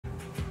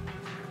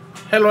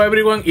Hello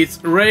everyone,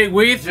 it's Ray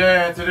with...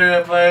 Yeah, today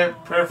I play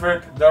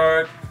Perfect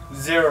Dark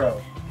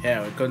Zero.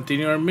 Yeah, we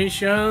continue our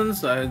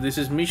missions. This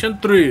is mission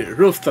 3,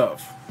 Rooftop.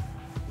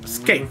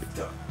 Escape.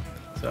 Rooftop.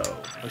 So,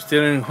 we're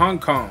still in Hong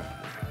Kong.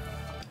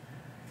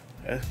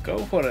 Let's go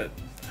for it.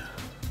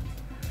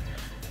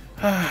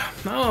 I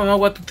don't know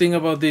what to think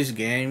about this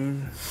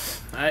game.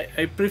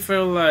 I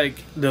prefer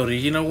like the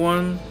original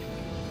one.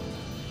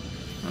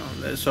 Oh,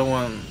 there's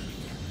someone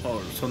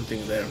or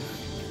something there.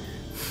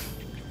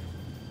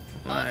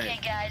 Okay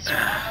guys, we're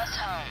almost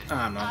home.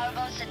 Ah, no.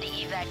 Powerboat's at the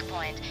evac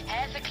point,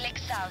 half a click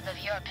south of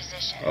your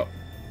position. Oh.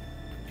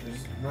 There's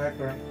a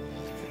sniper.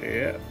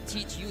 Yeah.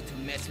 Teach you to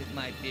mess with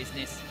my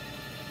business.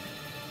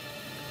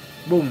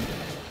 Boom.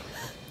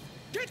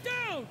 Get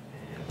down!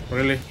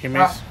 Really? He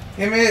missed?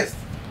 He missed.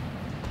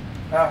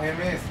 Oh, he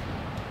missed.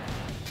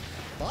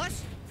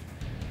 Boss?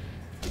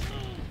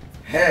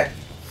 Heh.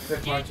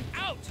 Good punching.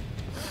 Out!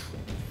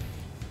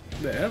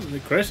 Damn, they're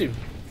crazy.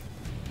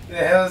 The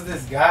hell is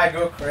this guy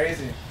go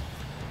crazy?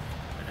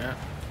 Yeah.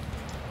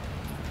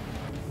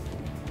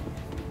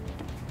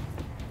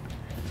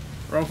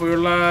 Run for your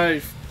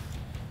life.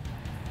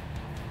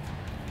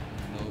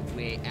 No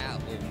way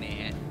out, old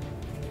man.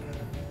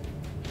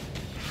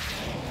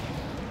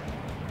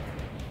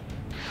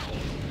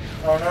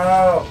 Oh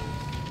no!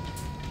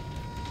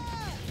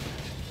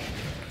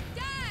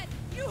 Dad,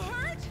 you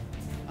hurt?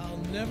 I'll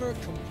never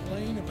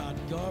complain about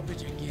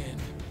garbage again.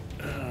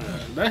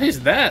 That is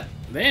that.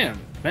 Damn,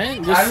 man.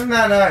 I Just, did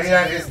not know he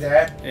had his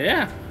dad.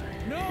 yeah.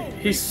 No,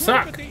 He we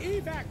suck. At the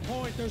evac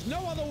point, there's no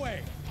other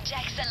way.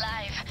 Jack's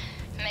alive.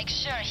 Make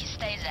sure he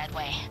stays that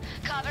way.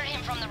 Cover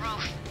him from the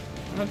roof.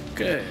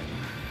 Okay.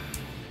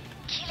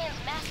 Killian's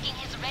masking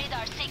his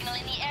radar signal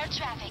in the air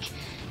traffic.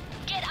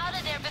 Get out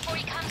of there before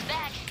he comes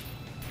back.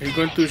 Are you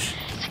going to...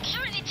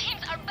 Security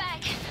teams are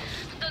back.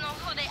 Don't know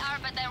who they are,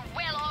 but they're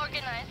well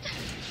organized.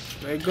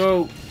 They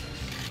go.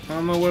 I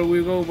don't know where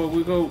we go, but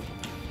we go.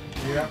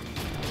 Yeah.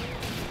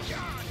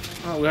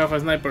 Oh, we have a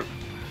sniper.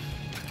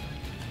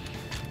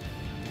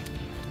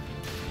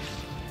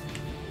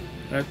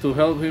 I have to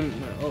help him.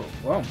 Oh,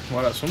 wow.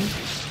 What a zoom.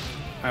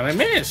 And I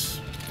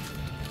miss.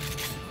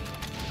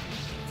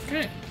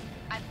 Okay.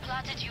 I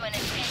plotted you an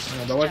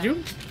escape. That was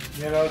you?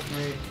 Yeah, that was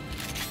me.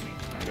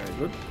 Okay,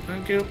 good.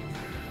 Thank you.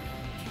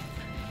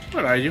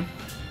 Where are you?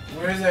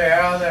 Where's the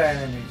other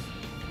enemies?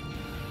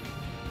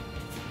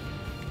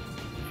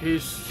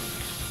 He's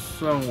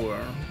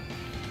somewhere.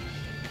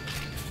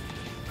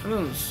 I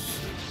don't s-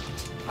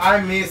 I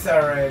missed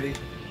already.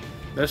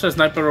 There's a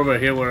sniper over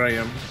here where I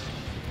am.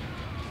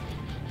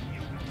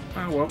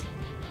 Ah, well.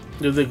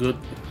 You did good.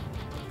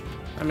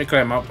 Let me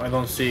climb up. I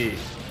don't see.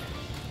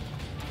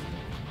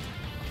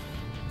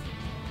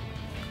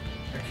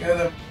 I killed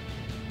him.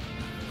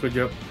 Good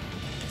job.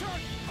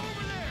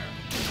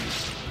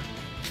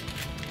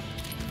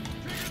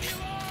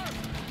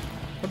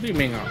 What do you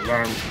mean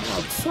alarm?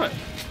 Outside.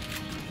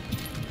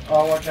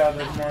 Oh, watch out,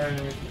 there's more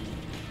enemies.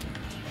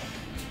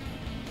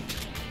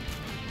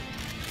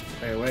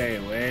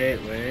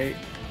 Wait.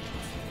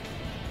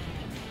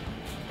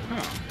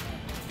 Huh.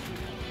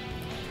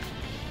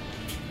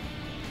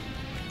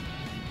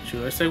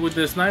 Should I stay with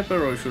the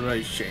sniper or should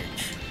I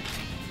change?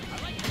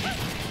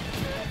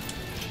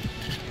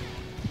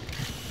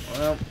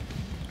 Well,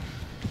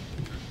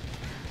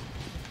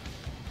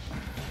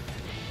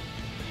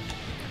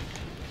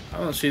 I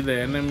don't see the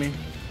enemy.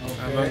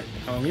 Okay.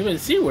 I don't even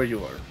see where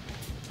you are.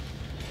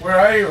 Where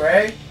are you,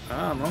 Ray?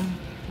 I don't know.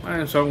 I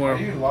am somewhere. Are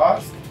you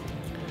lost?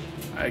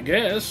 I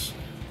guess.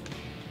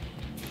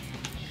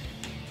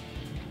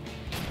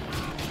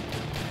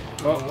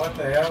 Oh, what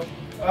the hell?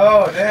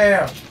 Oh,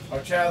 damn!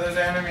 Watch out, there's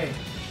an enemy.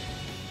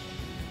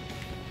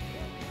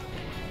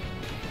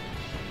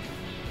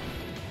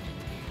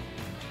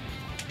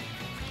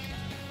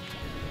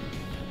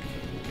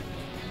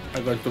 I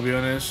got to be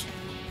honest.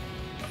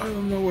 I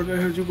don't know where the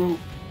hell you go.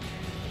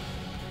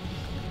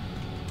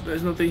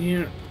 There's nothing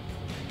here.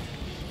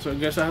 So I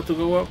guess I have to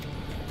go up.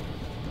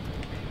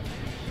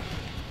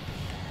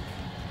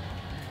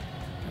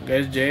 I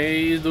guess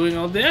Jay is doing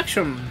all the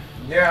action.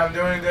 Yeah, I'm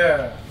doing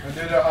the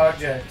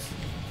objects.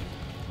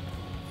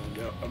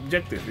 The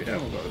objective, yeah,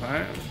 because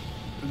I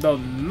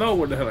don't know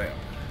where the hell I am.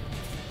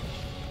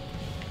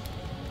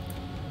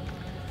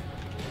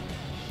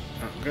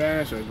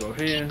 Okay, so I go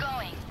here. Keep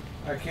going.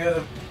 I killed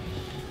him.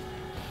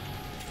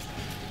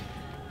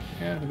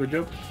 Yeah, good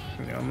job.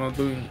 Yeah, I'm not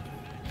doing.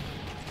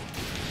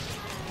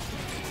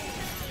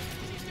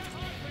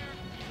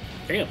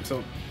 Damn,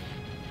 so.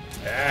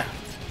 Ah.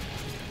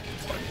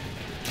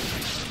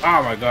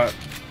 Oh my god.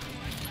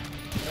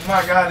 Oh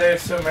my god,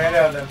 there's so many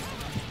of them.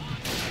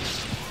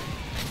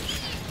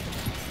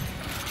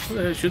 Who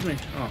the hell shoot me?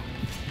 Oh.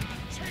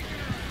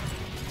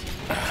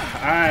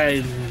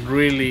 I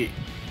really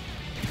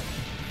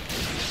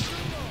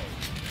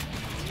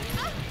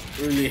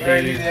hate Are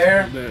you it.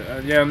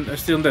 there? Yeah, I'm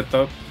still on the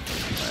top.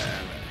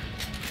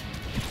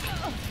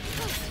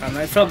 And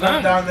I fell Go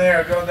down. down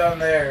there, go down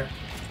there.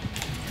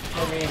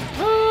 I mean,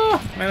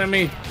 Oh,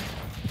 enemy.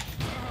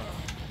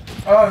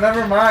 oh,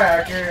 never mind.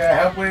 I can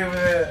help you with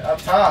it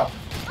up top.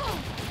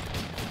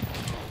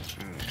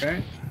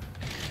 Okay.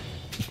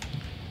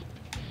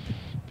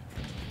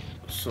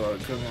 So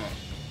come on.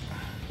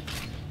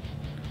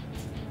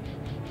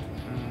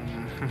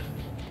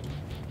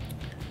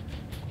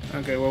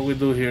 Okay, what we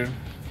do here?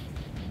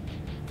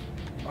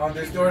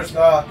 This door is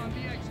locked.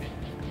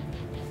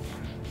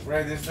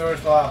 Right, this door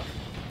is locked.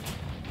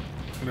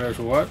 There's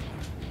what?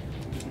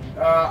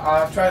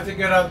 I tried to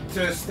get up to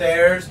the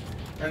stairs,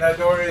 and that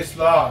door is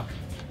locked.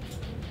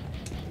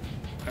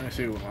 Let me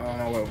see. I don't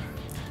know. Well,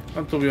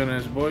 and to be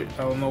honest, boy,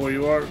 I don't know where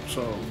you are.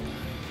 So,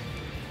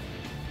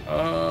 it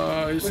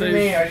What do you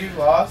mean? Are you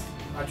lost?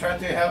 I tried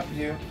to help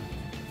you.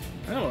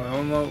 I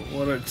don't know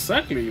what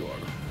exactly you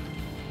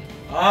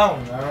are. I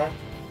don't know.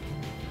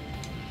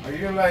 Are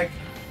you like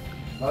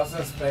lost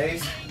in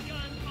space?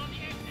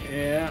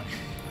 Yeah,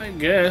 I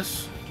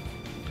guess.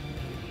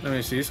 Let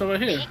me see. It's over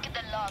here. Pick the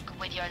lock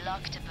with your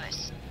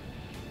loctopus.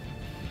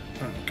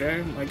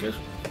 Okay, I guess.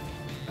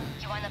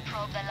 You wanna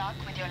probe the lock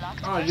with your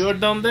loctopus? Oh, you're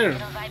down there.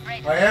 It'll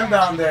vibrate I am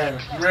down there.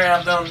 close Ray, I'm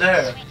to down the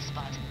there. sweet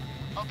spot.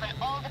 Open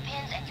all the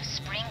pins and you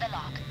spring the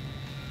lock.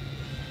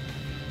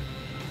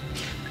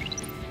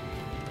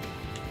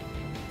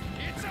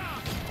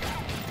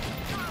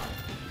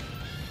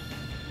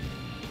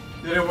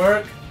 Did it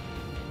work?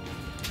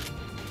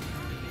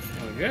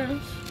 I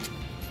guess.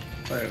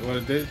 Wait, what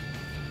it did?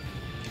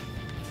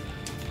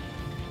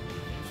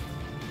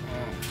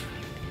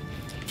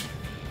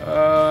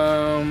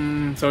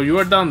 So you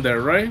are down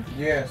there, right?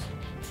 Yes.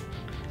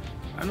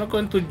 I'm not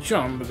going to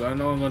jump because I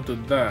know I'm going to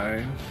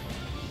die.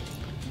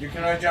 You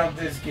cannot jump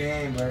this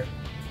game, but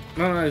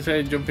No, I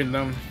say jumping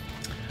down.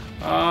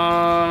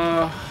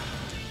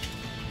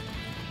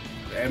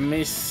 Let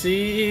me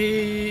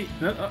see.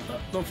 No,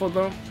 don't fall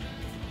down.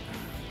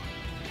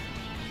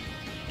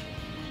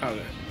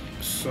 Okay,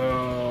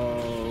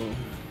 so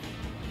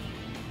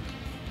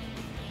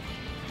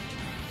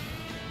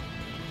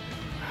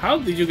how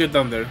did you get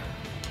down there?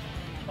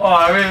 oh,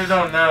 I really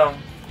don't know.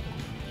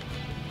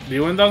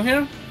 You went down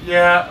here?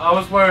 Yeah, I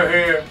was right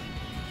here.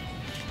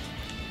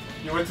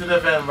 You went to the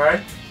vent,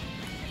 right?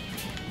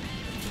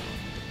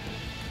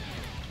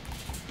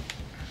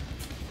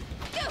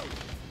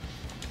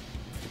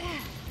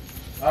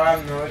 I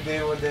have no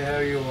idea what the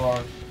hell you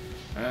are.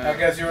 I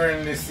guess you were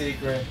in this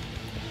secret.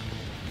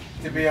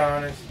 To be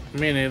honest.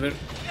 Me neither.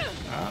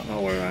 I don't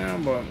know where I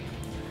am, but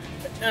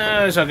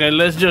it's okay.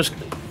 Let's just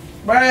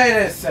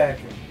Wait a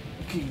second.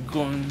 keep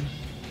going.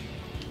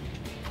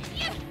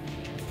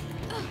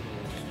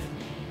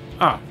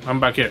 Ah, I'm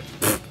back here.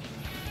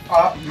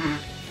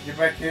 You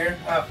back here?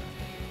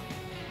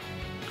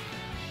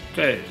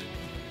 Okay.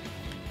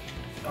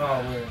 Oh,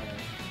 wait a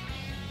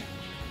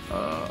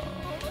minute.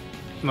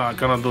 No, I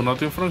cannot do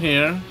nothing from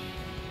here.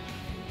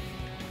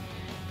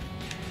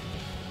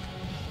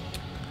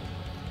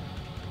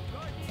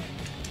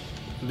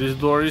 This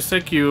door is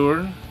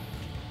secure.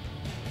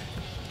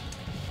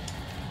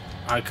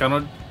 I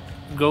cannot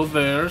go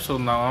there, so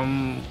now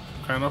I'm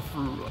kind of.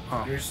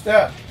 Oh, You're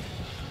stuck.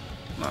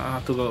 no, I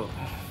have to go.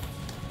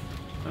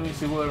 Let me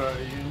see, where are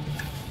you?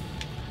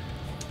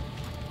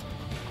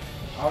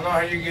 I don't know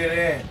how you get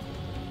in.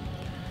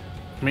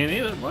 Me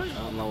neither, boy. I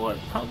don't know what.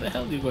 How the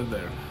hell do you go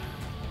there?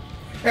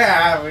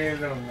 Yeah, I really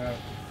don't know.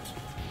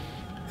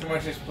 Too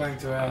much explained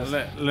to us.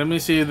 Let me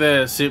see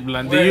the zip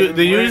line. Wait,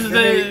 They use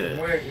the.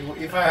 Wait,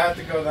 if I have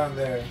to go down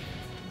there.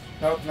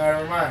 Nope,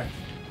 never mind.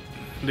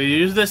 They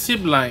use the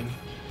zip line.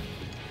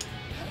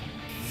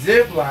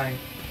 Zip line?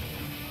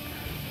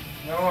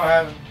 No, I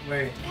haven't.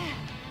 Wait,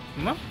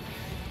 No.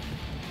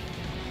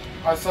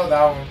 I saw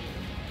that one.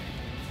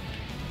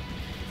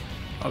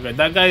 Okay,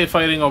 that guy is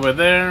fighting over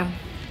there.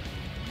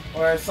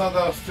 Well, I saw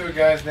those two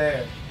guys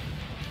there.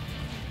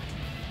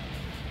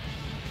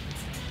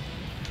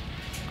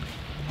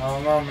 I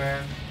don't know,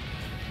 man.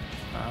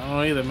 I don't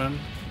know either, man.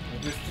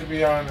 Just to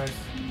be honest.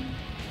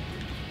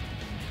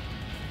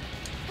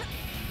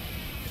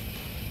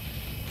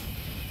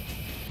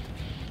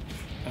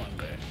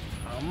 Okay,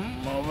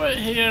 I'm over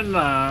here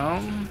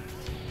now.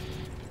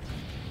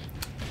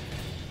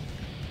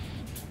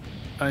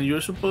 And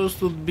you're supposed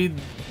to be.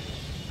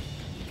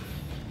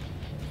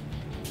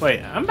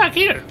 Wait, I'm back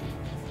here.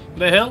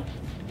 The hell?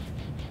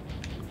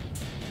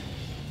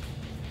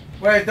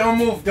 Wait, don't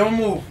move, don't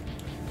move.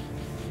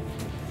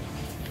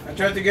 I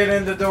tried to get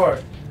in the door.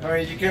 I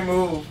mean, you can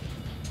move.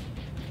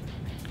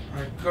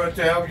 I'm going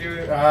to help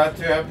you. I have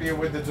to help you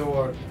with the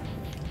door.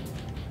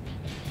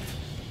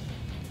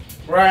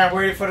 Right, I'm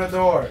waiting for the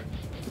door.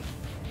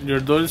 Your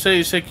door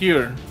says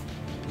secure.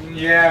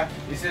 Yeah,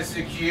 it says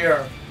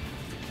secure.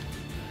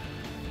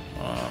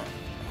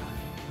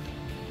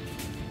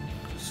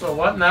 So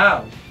what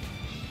now?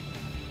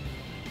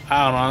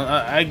 I don't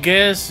know. I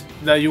guess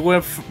that you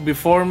went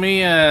before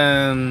me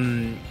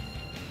and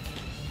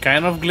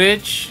kind of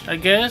glitch, I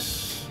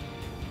guess.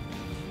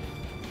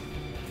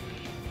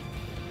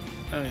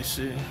 Let me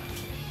see.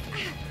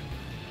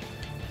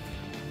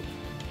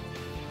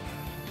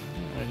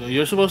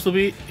 You're supposed to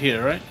be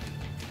here, right?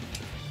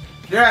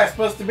 Yeah, it's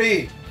supposed to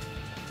be.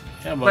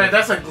 Yeah, but Wait,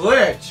 that's a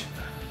glitch.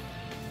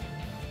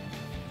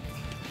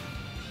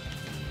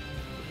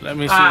 Let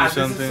me see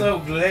something. This is so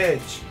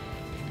glitch.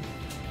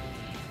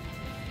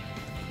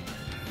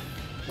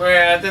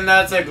 Wait, I think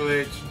that's a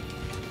glitch.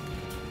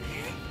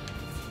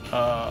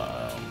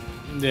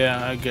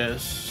 Yeah, I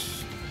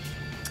guess.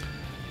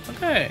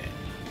 Okay.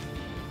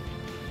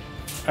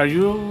 Are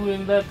you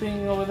in that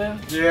thing over there?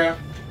 Yeah.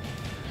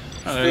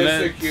 Okay,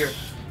 Stay secure.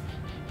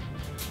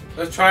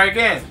 Let's try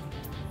again.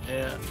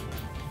 Yeah.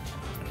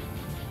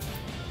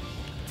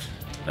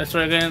 Let's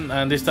try again,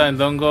 and this time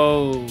don't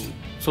go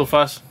so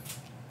fast.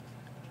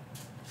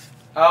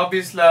 I'll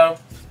be slow.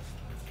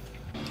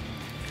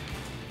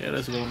 Yeah,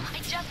 let's go. I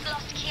just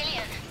lost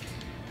Killian.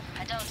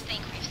 I don't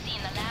think we've seen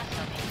the last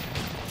of him.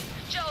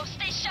 Joe,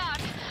 stay sharp.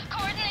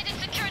 Coordinated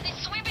security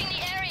sweeping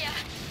the area.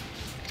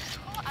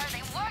 Who are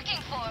they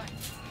working for?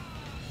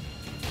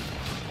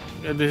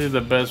 Yeah, this is the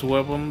best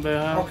weapon they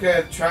have.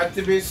 Okay, try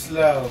to be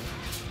slow.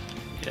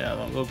 Yeah,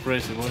 don't go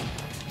crazy, boy.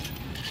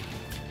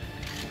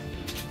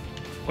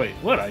 Wait,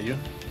 where are you?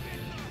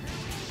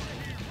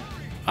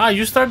 Ah,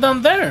 you start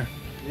down there.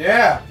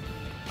 Yeah.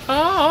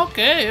 Oh,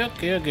 okay. I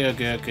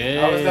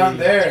was down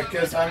there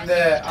because I'm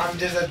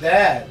just a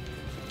dad.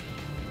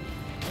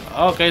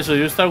 Okay, so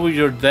you start with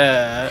your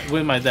dad,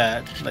 with my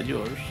dad, not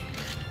yours.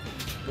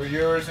 Or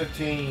yours a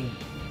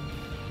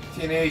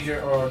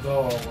teenager or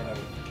adult or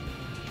whatever.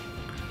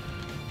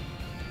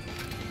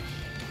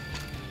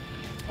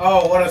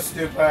 Oh, what a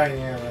stupid I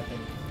am, I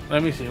think.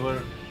 Let me see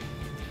where.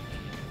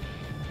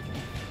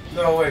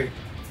 No, wait.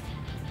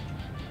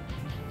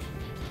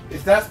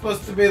 Is that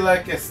supposed to be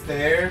like a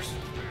stairs?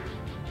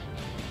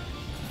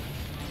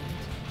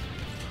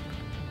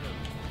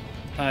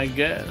 I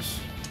guess.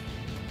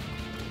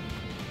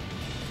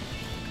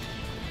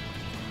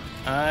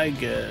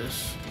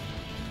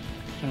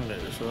 Okay,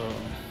 so.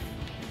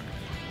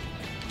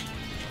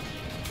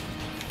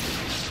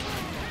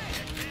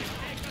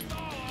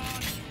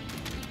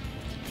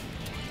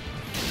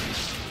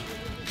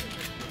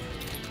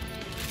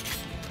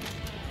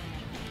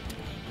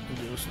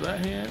 Use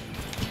that here.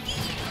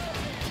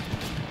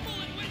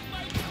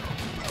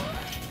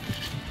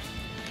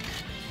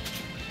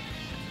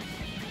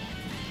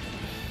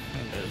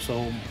 Okay,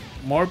 so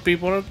more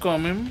people are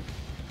coming.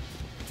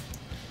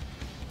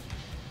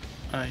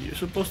 You're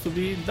supposed to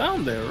be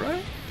down there,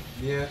 right?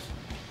 Yes.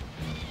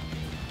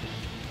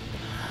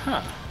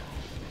 Huh.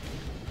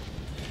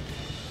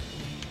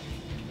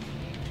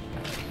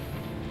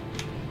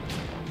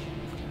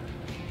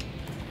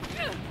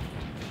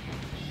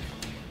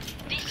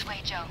 This way,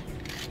 Joe.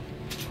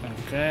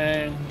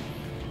 Okay.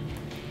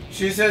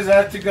 She says I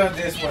have to go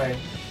this way.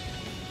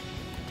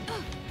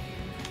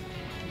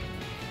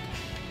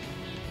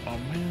 Oh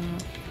man.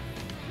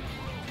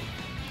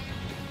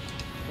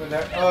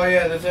 Oh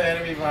yeah, there's an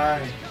enemy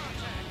behind.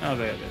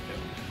 Okay.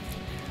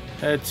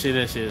 Let's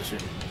see.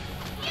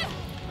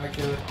 I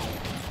kill it.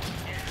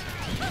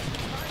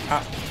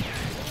 Ah.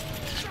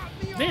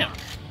 Damn.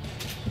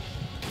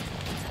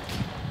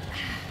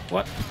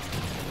 What?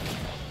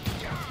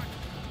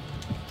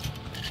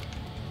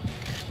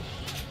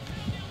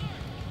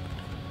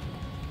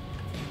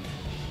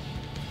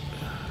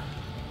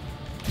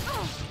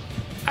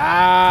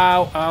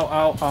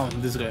 Ow.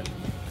 This guy.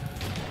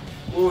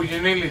 Ooh,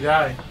 you nearly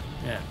died.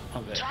 Yeah,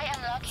 okay. Try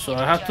unlocking So it I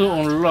with have to your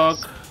locks.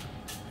 unlock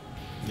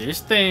this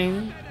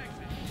thing.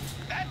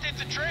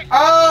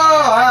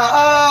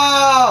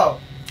 Oh!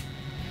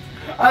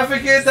 I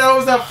forget that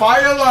was a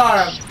fire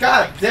alarm.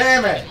 God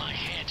damn it.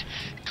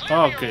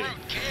 Okay.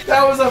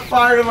 That was a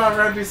fire alarm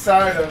right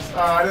beside us. Oh,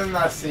 I did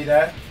not see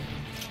that.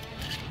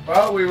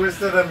 Well, we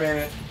wasted a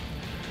minute.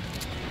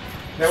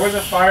 There was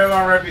a fire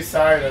alarm right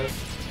beside us.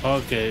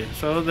 Okay,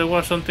 so there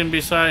was something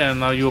beside and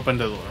now you open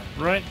the door,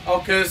 right?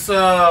 Okay,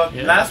 so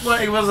Yes. last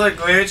one it was a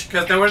glitch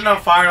because there was no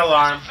fire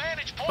alarm.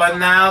 But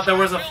now there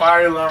was a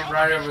fire alarm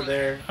right over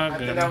there. I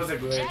Okay. think that was a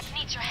glitch. Jack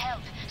needs your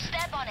help.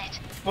 Step on it.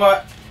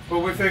 But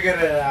we figured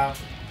it out.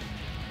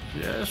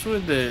 Yes,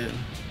 we did.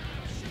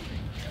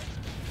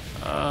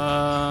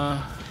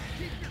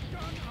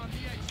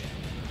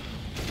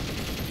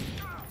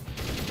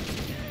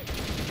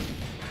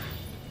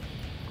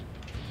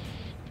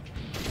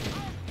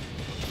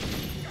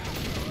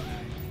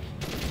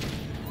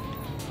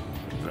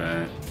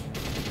 Okay.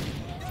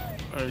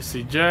 I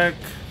see Jack.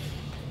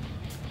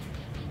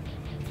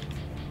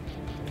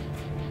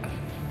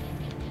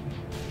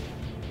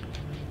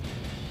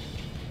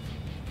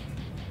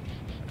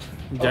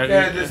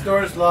 Okay, this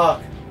door is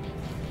locked.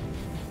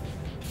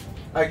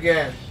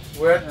 Again,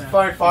 we have to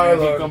find fire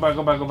Okay, alarm.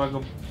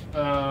 go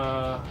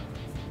back.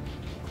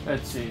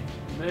 Let's see.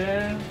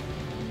 There.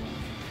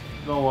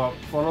 Go up.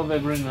 Follow the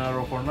green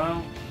arrow for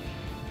now.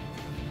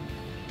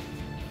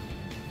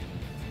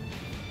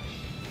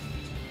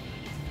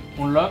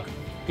 Unlock.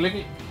 Click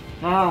it.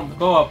 No.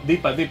 Go up.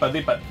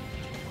 D-pad.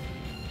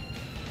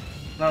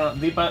 No.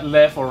 D-pad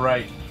left or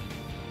right.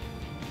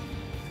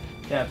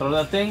 Yeah, throw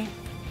that thing.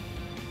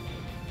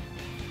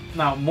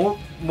 Now move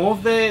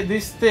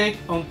this stick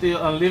until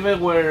and leave it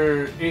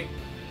where it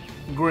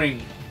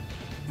green.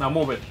 Now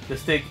move it. The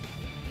stick.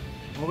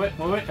 Move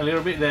it a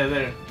little bit.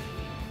 There.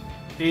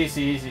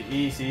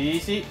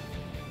 Easy.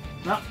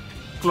 No,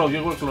 close.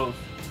 You were close.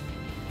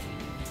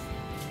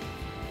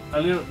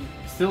 A little,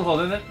 still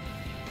holding it.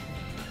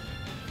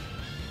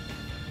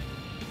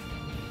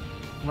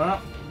 No,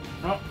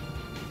 no.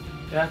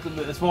 You have to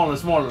be smaller,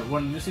 smaller.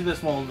 When you see the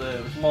small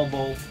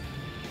ball.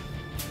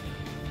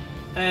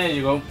 There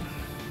you go.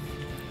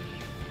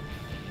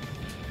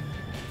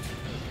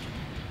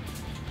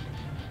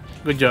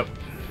 Good job.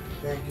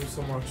 Thank you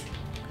so much.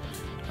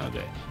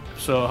 Okay.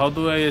 So how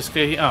do I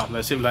escape? Oh,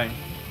 the zip line.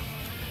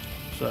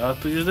 So I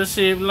have to use the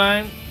zip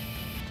line.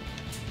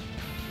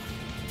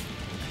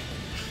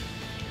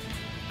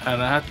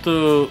 And I have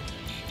to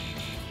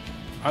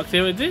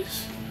activate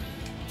this.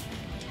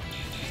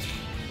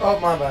 Oh,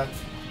 my bad.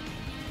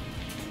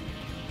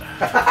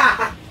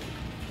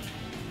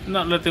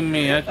 Not letting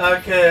me.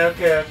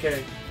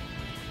 Okay.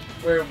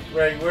 Wait,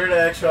 where the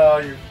actual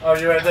are you? Oh,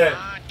 you're right there.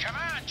 Come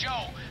on,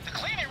 Joe. The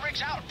cleaning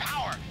rig's out of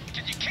power.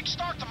 Can you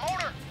kickstart the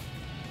motor?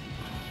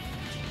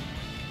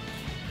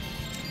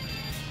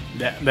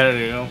 There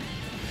you go.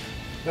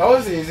 That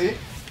was easy.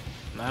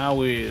 Now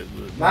we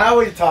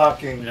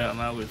talking. Yeah,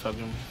 now we're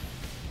talking.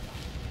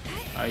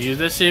 I use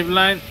the zip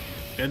line.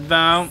 Get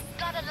down.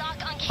 Got a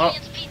lock on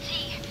Killian's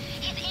PT.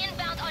 He's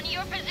inbound on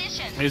your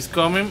position. He's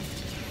coming.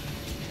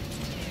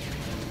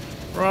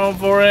 Run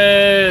for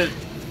it.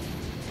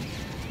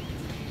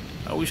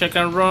 I wish I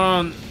can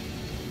run,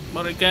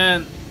 but I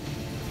can't.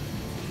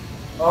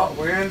 Oh,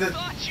 we're in the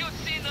Thought you'd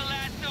seen the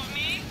last of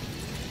me.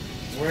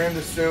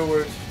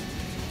 sewers.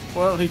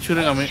 Well, he's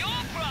shooting at me. Your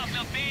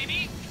problem,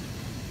 baby.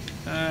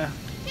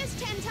 Just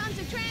 10 tons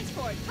of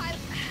transport. Pilot.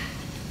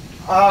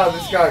 Ah,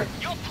 this guy.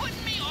 You're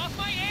putting me off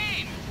my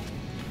aim.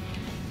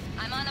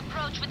 I'm on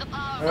approach with the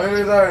power.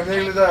 Nearly there,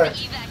 nearly there. The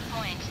evac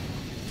point.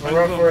 I'll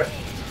run for it.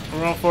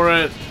 Run for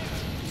it.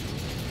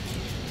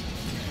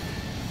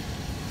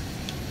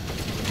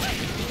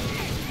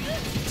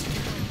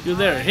 You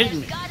there? Hit me.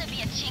 There's gotta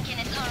be a chink in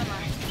its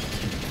armor.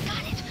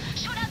 Got it.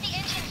 Shoot out the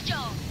engines,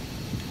 Joe.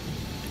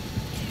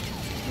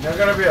 You're not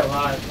gonna be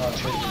alive.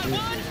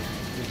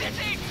 This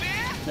ain't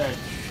fair. There.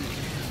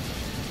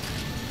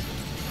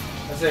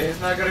 I say he's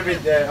not gonna be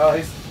dead. Oh,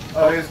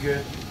 he's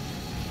good.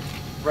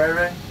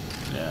 Right?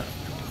 Yeah.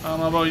 I don't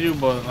know about you,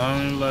 but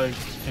I'm like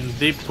in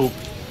deep poop.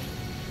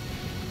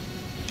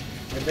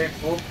 A big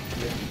poop.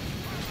 Yeah.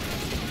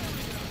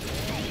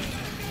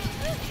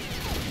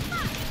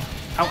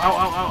 Ow, ow,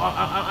 ow, ow, ow,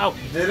 ow, ow.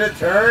 Did it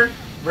turn?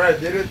 Brad,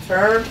 did it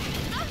turn?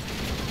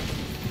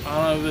 I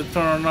don't know if it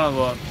turned or not,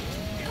 but.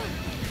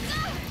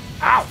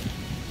 Ow!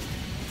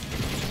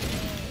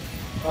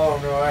 Oh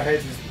no, I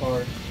hate this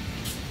part.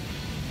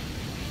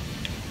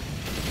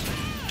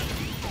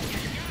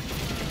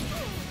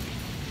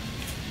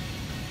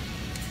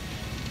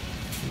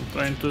 I'm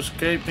trying to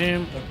escape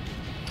him.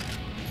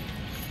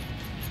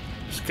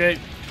 Escape.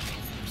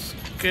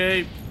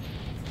 Escape.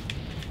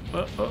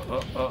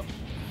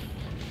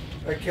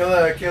 I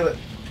kill it.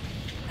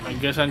 I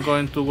guess I'm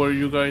going to where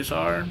you guys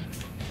are.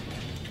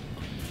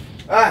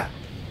 Ah!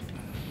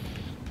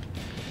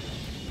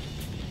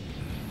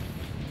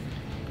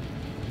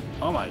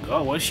 Oh my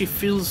god, why she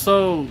feels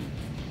so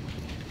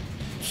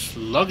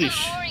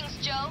sluggish? Some moorings,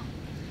 Joe.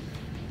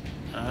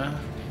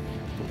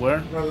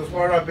 Where? No, this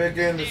part I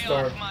begin to Stay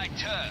start. off my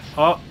turf.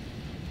 Oh,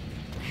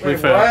 we Wait,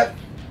 fell. what?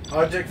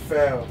 Object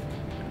fell.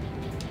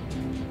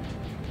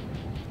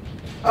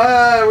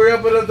 Ah, we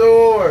opened the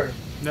door.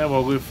 Yeah,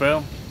 but we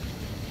fell.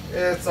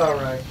 It's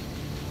alright.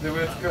 Do we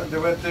have to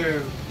do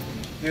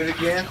it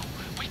again?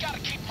 We gotta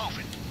keep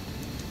moving.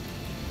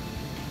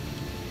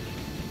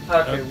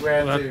 Okay, we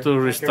have to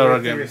restart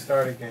again.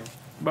 Restart again.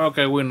 But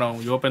okay, we know.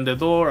 You open the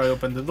door, I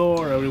open the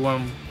door,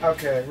 everyone.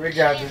 Okay, we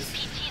got Killian's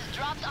this. PT's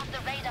dropped off the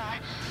radar.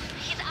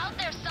 He's out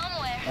there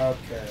somewhere.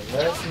 Okay,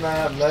 let's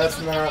not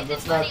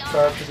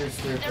try to be They're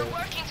stupid.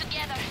 working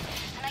together,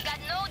 and I got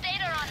no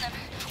data on them.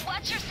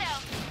 Watch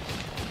yourself.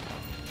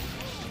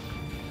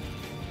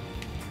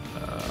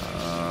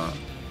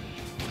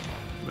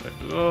 There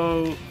we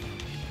go.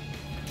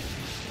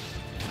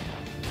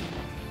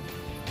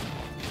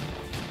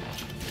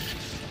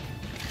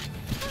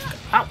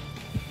 Ow!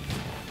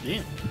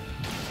 Damn.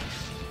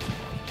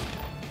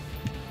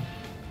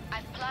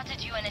 I've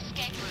plotted you an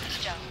escape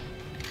route, Joe.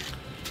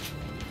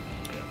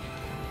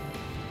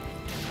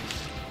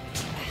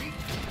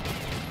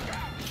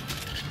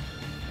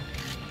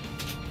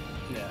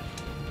 Yeah.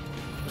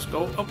 Let's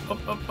go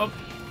up.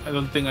 I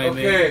don't think I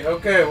need.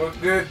 Okay, we're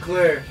good,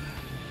 clear.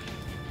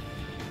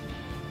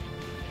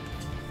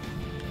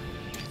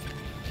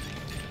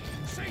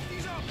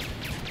 Safety's up.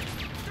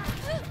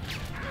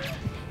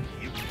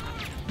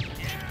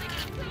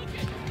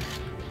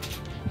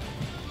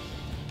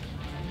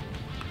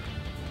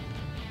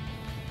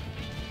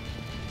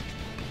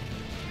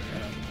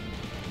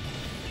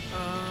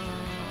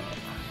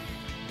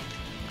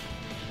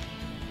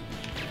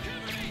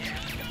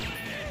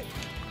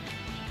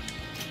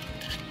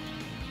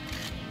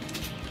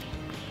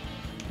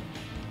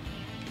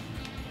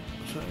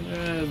 So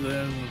yeah,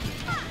 then.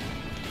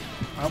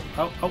 Ow.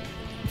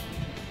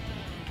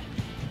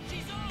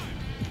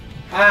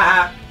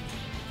 Haha.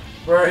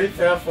 Bro, he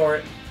fell for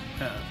it.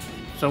 Yeah.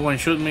 Someone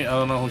shoot me. I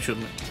don't know who shoot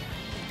me.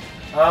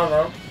 I don't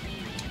know.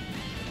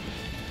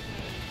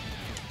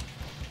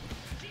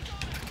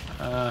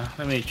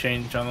 Let me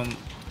change. I don't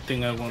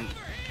think I want.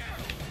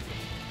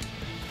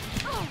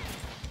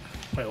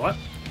 Wait, what?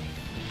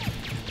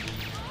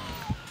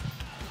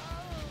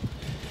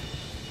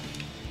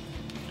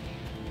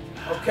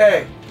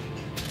 Okay.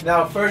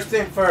 Now, first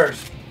thing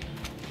first.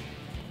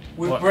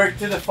 We What? break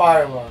to the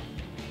fire alarm.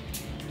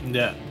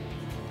 Yeah.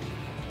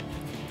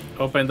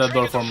 Open that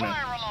door for me.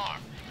 Fire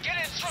alarm. Get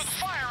in through the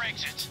fire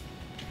exits.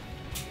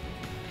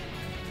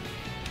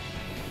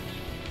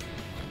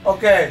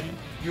 Okay.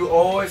 You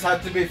always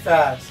have to be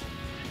fast.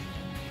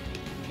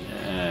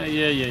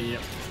 Yeah.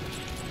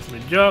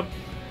 Good job.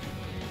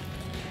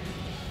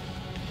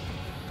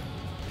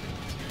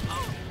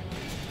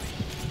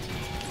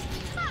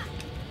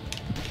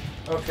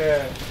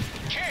 Okay.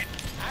 Kid,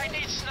 I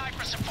need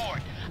sniper support.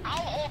 I'll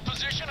hold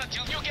position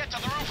until you get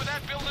to the roof of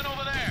that building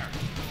over there.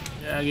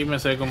 Yeah, give me a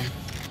second.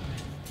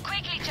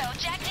 Quickly, Joe.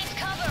 Jack needs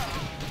cover.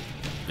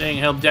 Dang,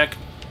 help Jack.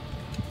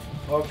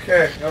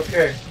 Okay.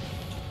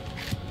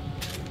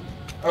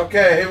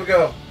 Okay, here we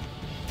go.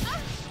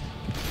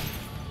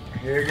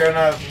 Here you go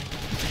now.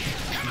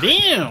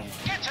 Damn.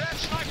 Get to that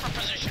sniper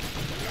position.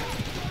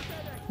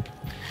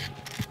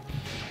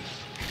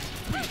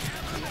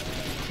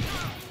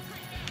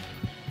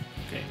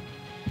 Okay.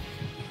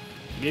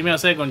 Give me a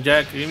second,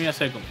 Jack. Give me a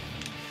second.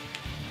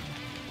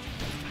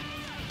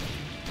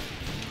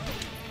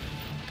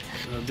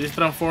 So this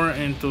transform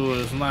into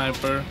a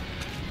sniper.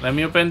 Let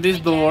me open this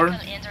door.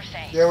 Mechanical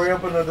interface. Yeah, we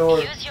open the door.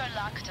 Use your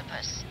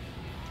octopus.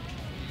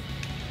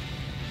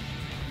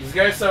 These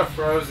guys are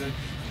frozen.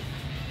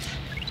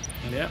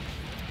 Yeah.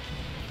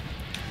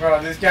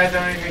 Bro, these guys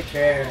don't even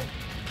care.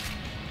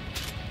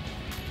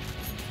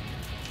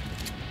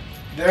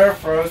 They're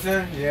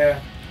frozen?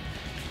 Yeah.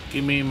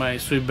 Give me my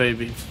sweet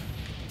baby.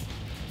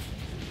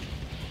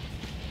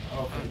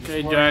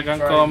 Okay, just Jack, wanna I'm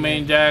try coming.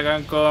 again. Jack,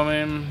 I'm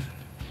coming.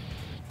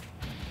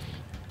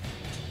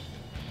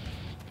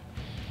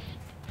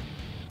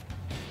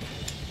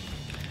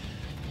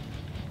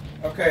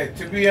 Okay,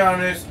 to be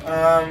honest,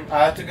 I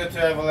have to go to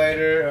the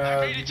elevator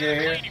I made to it to get the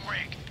here. cleaning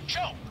rig.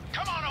 Joe,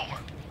 come on over.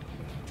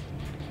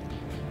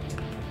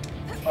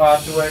 I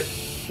have to wait.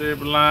 Zip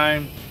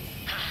line.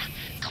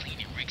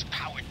 Cleaning rig's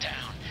powered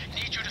down.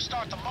 Need you to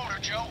start the motor,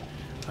 Joe.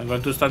 I'm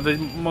going to start the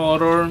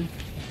motor.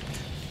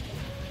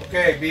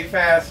 Okay, be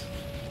fast.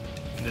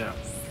 Yeah.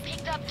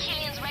 Picked up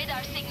Killian's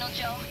radar signal,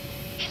 Joe.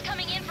 He's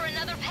coming in for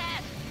another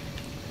pass.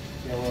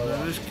 Yeah, well,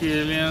 Where is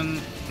Killian?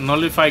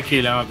 Nullify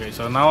Killian. Okay,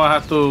 so now I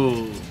have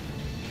to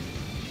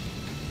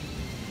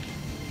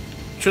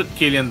shoot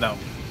Killian down.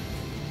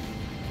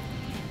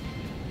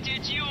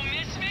 Did you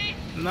miss me?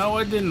 No,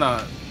 I did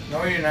not.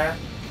 no, you're not.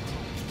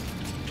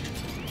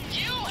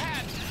 You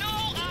have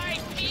no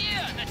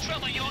idea the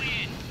trouble you're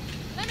in.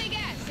 Let me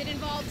guess, it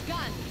involves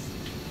guns.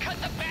 Cut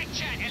the back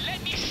chat and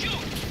let me shoot.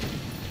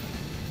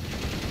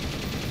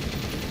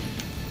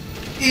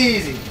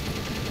 Easy.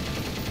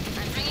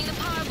 I'm bringing the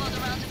power boat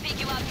around to pick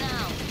you up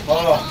now. Hold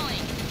Keep on.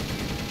 going.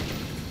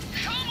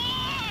 Come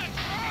on!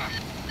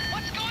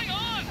 What's going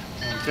on?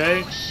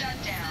 Okay. Servo shut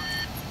down.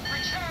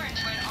 Return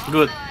to an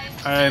Good.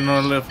 authorized I know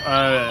left.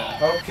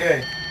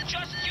 Okay.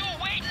 Just you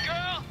wait,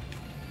 girl.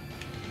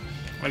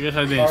 I guess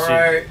I didn't see.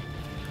 Alright.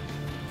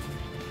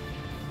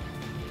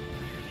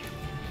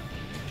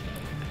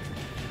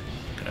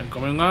 Okay, I'm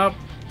coming up.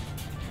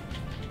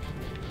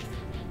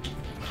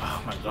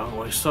 Oh my god,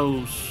 why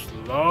so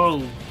slow?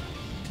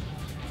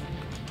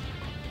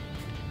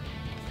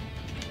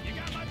 You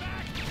got my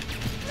back.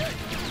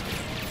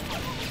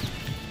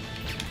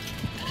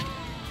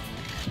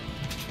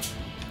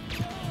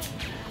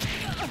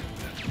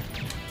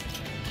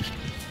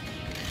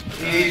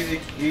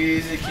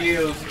 Easy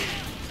kills.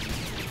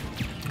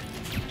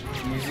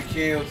 Easy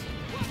kills.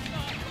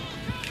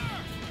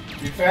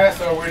 Be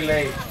fast or we're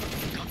late.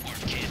 Good work,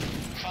 kid.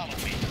 Follow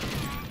me.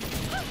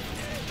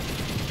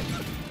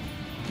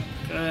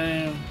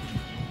 Okay.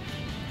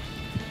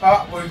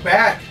 Oh, we're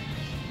back.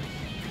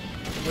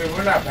 Wait,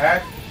 we're not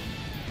back.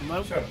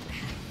 Nope. Shut up.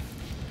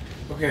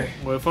 Okay.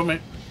 Wait for me.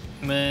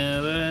 Ray,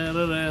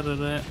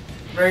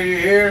 you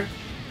here?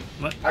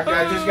 Not, I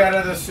just got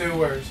out of the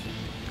sewers.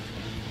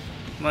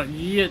 not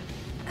yet,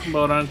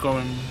 but I'm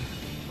coming.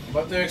 I'm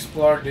about to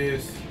explore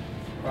this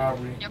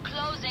property. You're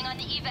closing on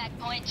the evac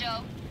point, Joe.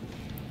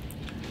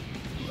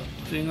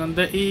 Sing on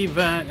the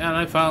evac, and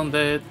I found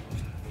it.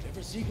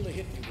 Whatever Ziegler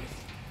hit me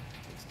with,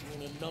 it's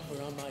doing a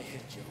number on my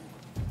head, Joe.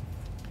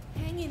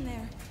 Hang in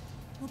there.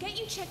 We'll get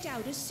you checked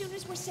out as soon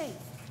as we're safe.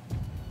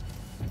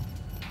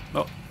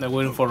 Oh, they're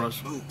waiting for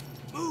us. Move!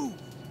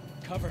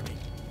 Cover me.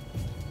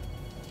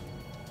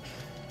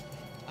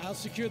 I'll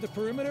secure the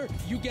perimeter.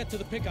 You get to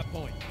the pickup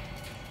point.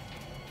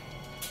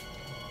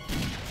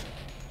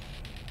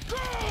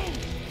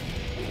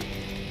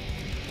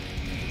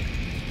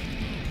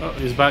 Oh,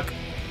 he's back.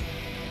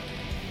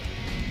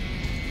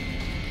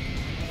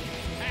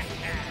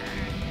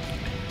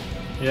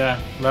 Yeah,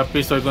 that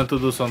pistol is going to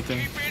do something.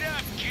 Keep it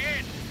up,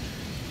 kid.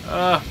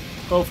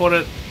 Go for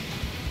it.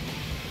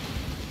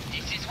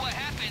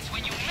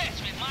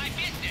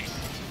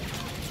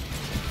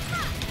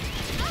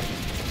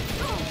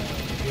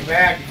 Get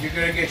back, you're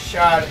gonna get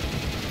shot.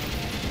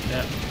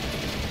 Yeah.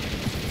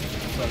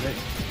 Okay.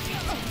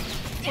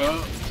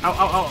 Well, ow,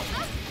 ow, ow.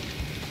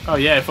 Oh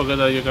yeah, I forgot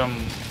that you can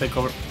take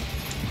over.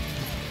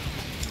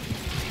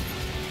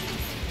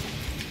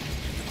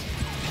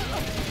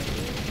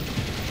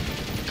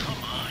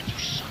 Come on, you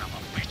son of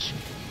a bitch.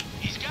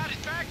 He's got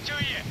his back to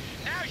you.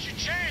 Now's your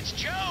chance,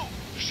 Joe.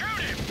 Shoot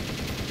him.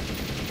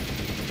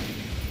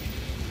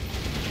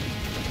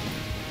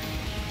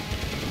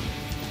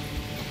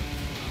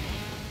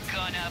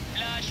 Gonna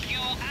flush you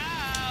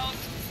out.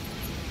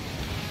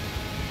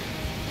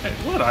 Hey,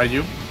 what are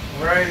you?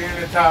 Right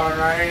in the top,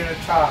 right in the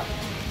top.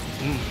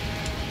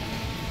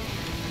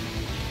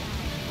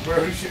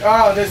 Bro,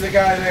 oh, there's a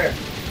guy there.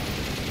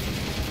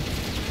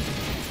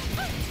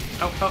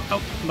 Ow, ow,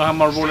 ow. Don't have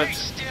more Stay bullets.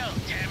 still,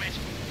 damn it.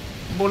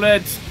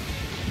 Bullets.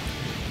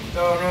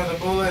 No, the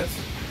bullets.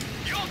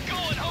 You're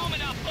going home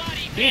in a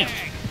body Damn.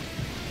 bag.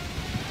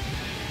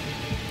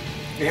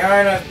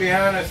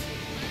 Behind us.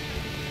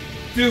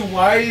 Dude,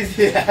 why is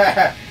he?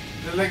 They're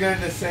looking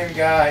at the same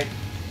guy.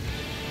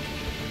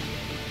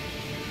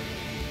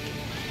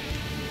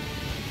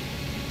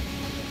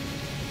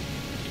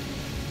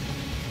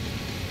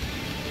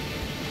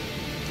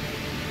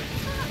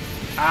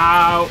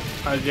 Ow.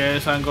 I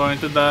guess I'm going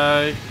to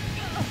die.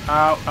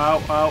 Ow,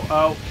 ow, ow,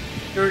 ow.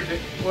 Dude,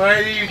 what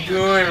are you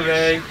doing,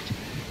 Ray?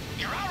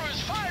 You're out of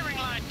his firing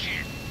line,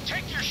 kid.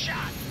 Take your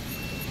shot.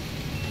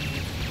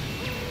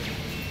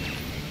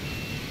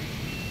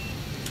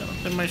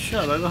 Can't take my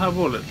shot. I don't have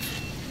bullets.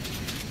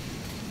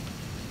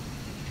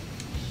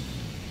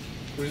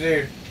 Who's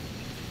here?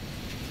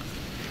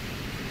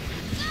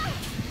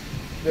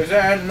 There's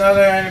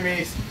another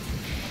enemy.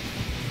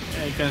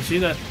 Yeah, you can see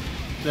that.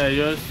 They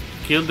just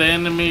killed the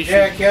enemy.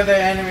 Yeah, kill the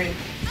enemy.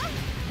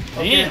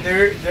 Okay, Damn.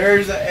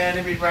 there's an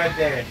enemy right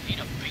there. Need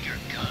a bigger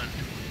gun.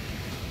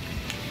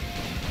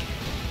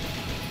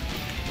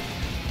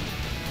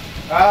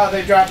 Ah,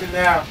 they dropped it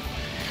now.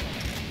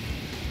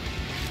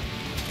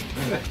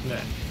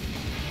 Yeah.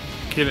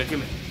 Kill it,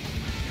 kill it.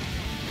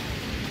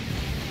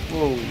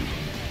 Whoa.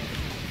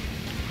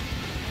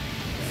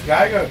 This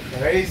guy go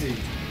crazy.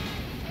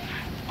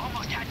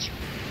 Almost had you.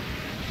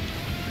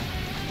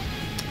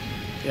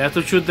 You have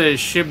to shoot the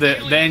ship, the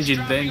engine,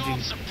 the Dropping engine.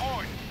 off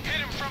support. Hit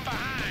him from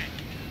behind.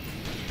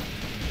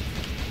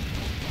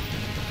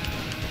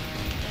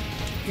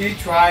 He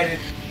tried it.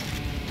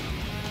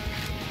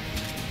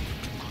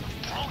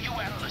 Blow you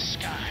out of the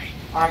sky.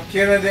 I'm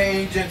killing the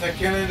engines.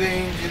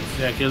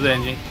 Yeah, kill the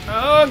engine.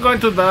 Oh, I'm going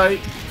to die.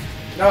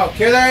 No,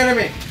 kill the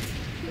enemy.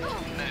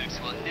 Max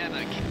will never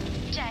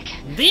kill. Jack.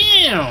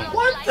 Damn.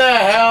 What the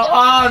hell?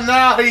 Oh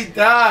no, he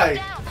died.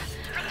 Down.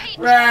 Repeat.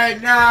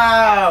 Right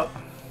now.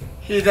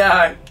 He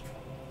died.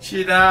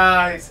 She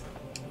dies.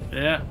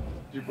 Yeah.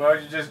 Your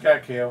buddy just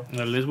got killed.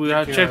 At least we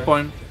have Kill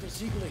checkpoint. If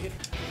Ziegler hit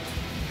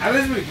At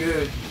least we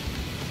good.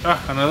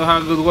 Ah, and I don't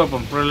have a good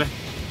weapon, really.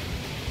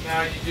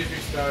 Now you just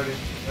restarted.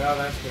 Well,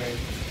 that's great.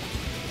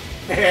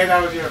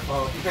 That was your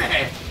fault.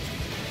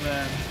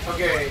 Yeah.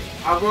 Okay,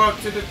 I'll go up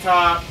to the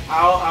top.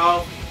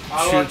 I'll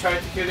Shoot. try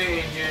to kill the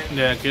engine.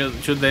 Yeah,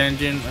 shoot the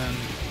engine and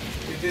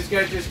If this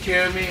guy just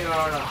kill me,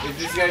 no. If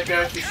this guy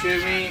tries to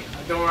shoot me,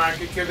 don't worry, I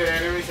can kill the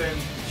enemies and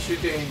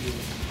shoot the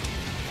engines.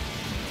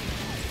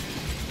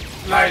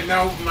 Like,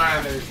 no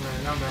matters,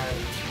 man, no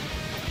matters.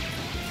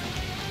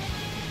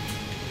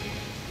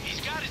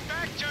 He's got his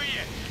back to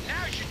you.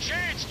 Now's your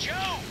chance,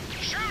 Joe.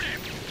 Shoot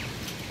him.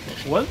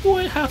 what do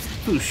I have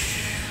to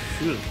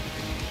shoot?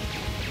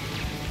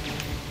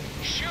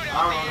 Shoot I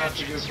out don't know, the that's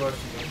a good engines.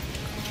 question.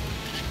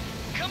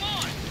 Come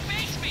on,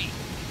 face me.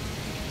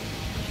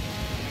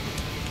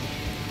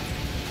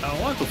 I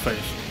don't want to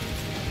face.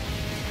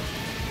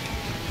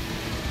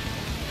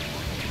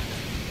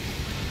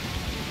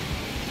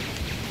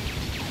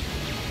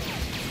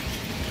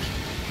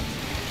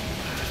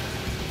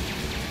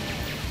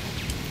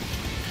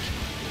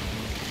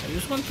 I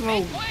just want to know.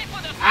 Wait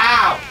for the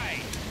Ow!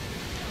 guy.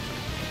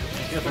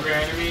 Three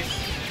enemies.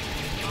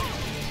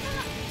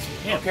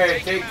 Yeah. Okay,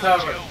 take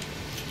cover.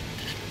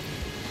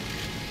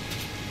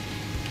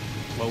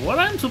 But what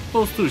I'm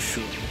supposed to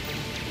shoot?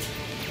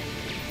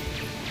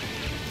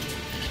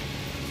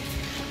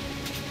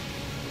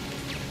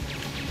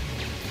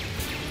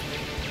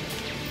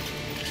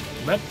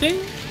 That thing?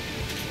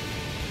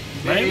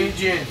 The Maybe?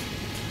 engine.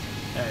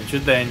 Yeah, shoot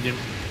the engine.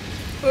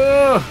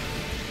 Ugh.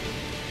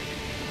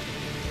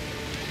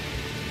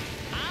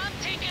 I'm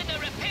taking the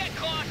repair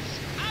costs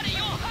out of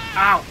your house.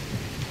 Ow!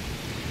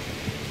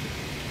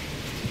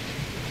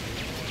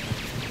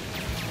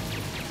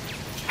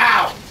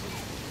 Ow!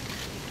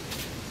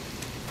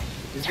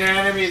 It's the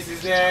enemies,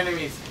 it's the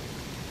enemies.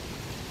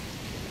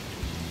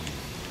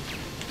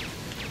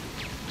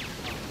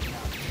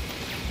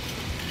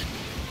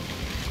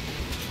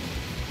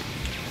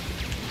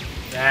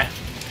 Yeah.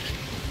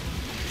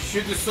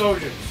 Shoot the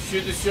soldiers,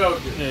 shoot the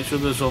soldiers. Yeah, shoot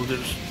the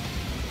soldiers.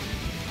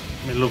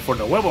 Let me look for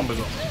the weapon,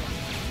 because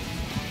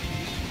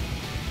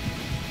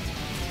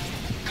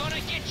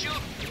Gonna get you.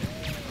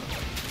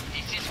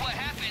 This is what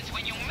happens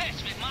when you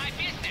mess with my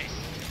business.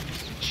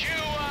 Chew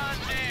on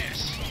this.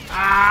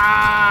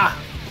 Ah!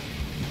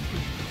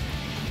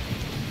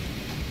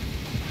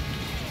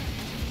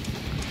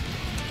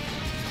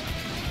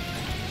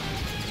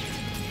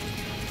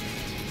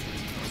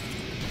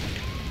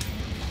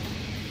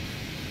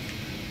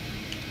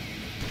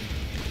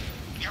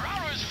 You're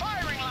out of his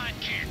firing line,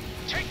 kid.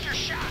 Take your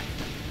shot.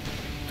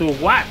 To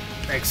what?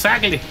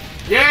 Exactly.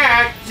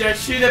 Yeah,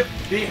 just shoot it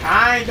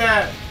behind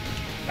that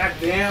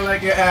damn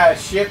like a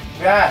ship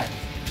back.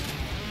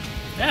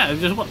 Yeah,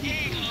 just what?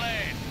 Eat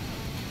lead.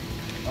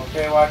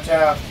 Okay, watch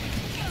out.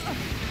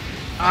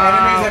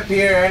 Enemies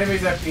appear.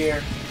 Enemies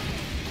appear.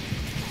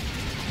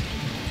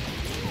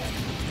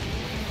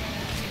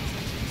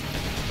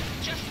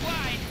 Just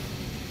wide.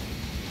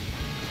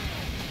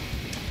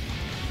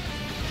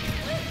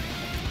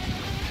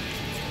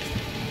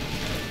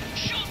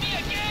 Shoot me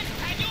again,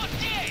 and you're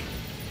dead.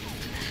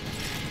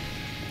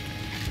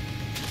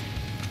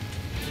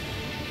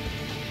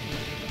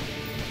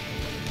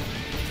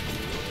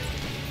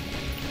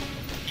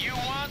 You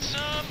want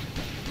some?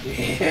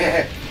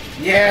 Yeah,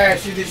 yeah,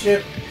 shoot the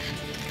ship.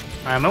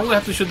 I know we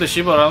have to shoot the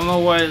ship, but I don't know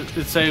why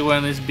it say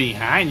when it's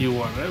behind you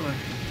or whatever.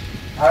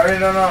 I really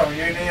don't know.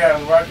 You need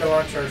a rocket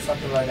launcher or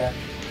something like that.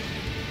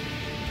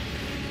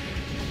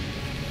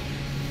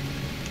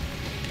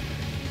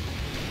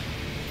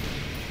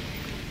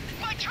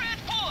 My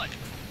transport.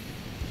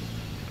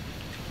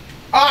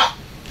 Ah!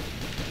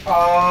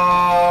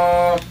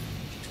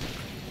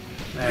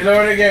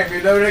 Reload again.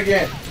 Reload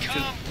again.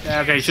 Come.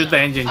 Yeah, okay, shoot the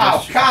engine. Oh,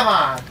 Just, come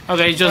on.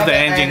 okay, it's just Not the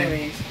engine.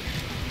 enemies.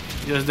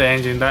 Just the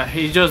engine. That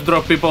he just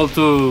dropped people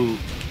to.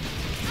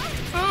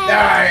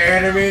 Die,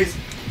 enemies.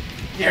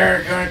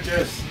 You're going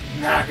to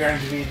not going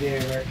to be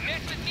there.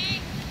 Mess with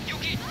me, you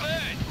get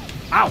burned.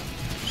 Ow!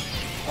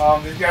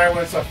 This guy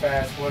went so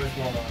fast. What is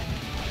going on?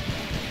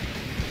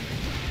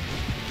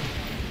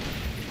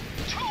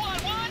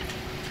 2-on-1?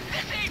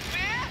 This ain't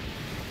fair.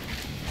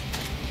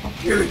 I'm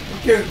killing. I'm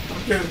killing.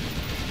 I'm killing.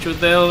 Shoot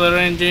the other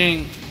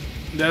engine.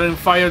 They didn't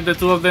fire the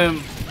two of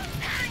them.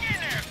 Hang in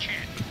there,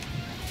 kid.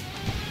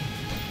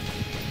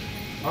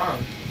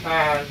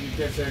 You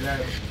can't say that.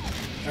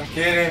 I'm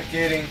kidding.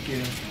 Kidding.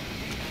 Kidding.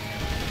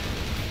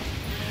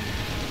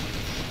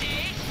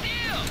 Stay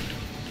still.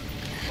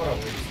 What a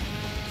waste.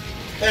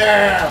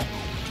 Damn.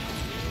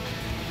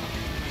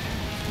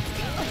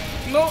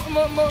 No,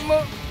 no, no, no.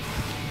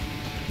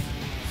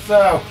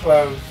 So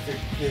close to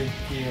kill.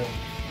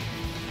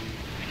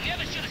 I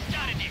never should have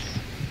started this.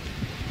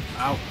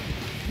 Ow.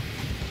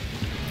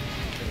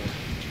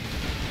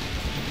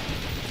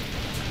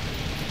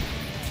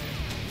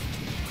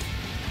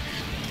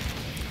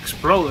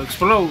 Explode,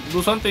 explode,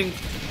 do something.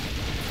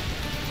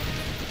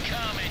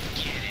 Come and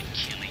get it,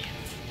 Killian.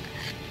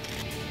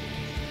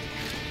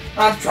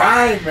 I'm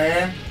trying,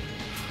 man.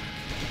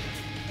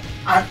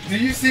 Do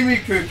you see me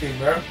cooking,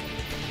 bro?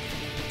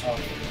 Oh,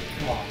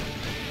 come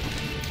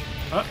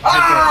on.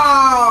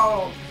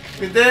 Oh!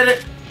 We did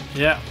it!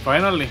 Yeah,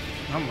 finally.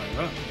 Oh my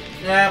god.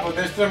 Yeah, but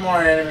there's still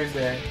more enemies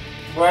there.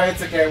 But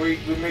it's okay, we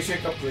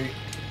mission complete.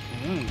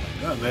 Oh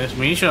my god, there's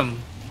mission.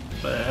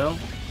 What the hell?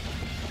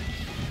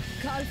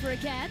 Call for a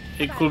cab?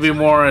 It could be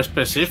more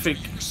specific.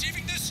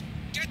 Receiving this?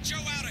 Get Joe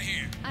out of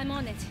here. I'm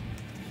on it.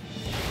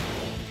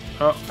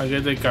 Oh, I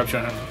guess they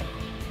captured him.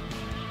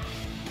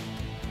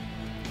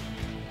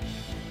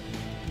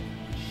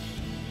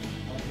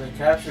 They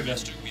captured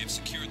us. Mister, we have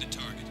secured the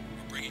target.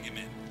 We're bringing him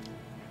in.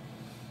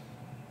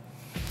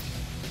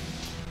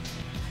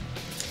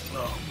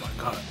 Oh my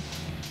god.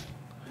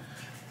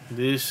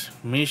 This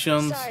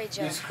missions. Sorry,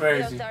 Joe. It's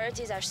crazy. The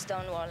authorities are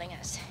stonewalling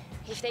us.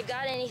 If they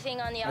got anything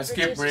on the Let's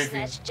keep operatives who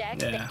briefing. snatched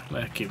Jack, Yeah,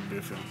 let's keep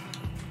briefing.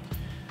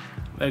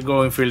 Let's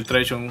go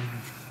infiltration.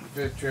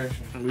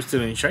 Filtration. We're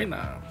still in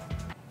China.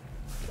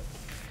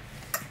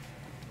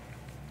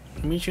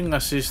 Mission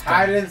assistant.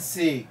 Hide and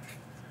seek.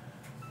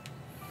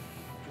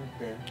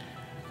 Okay.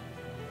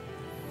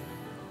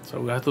 So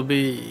we have to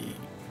be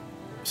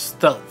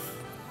stealth.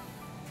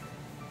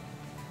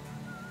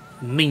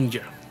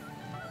 Ninja.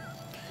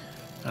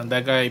 And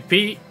that guy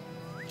P.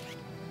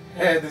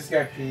 Hey, this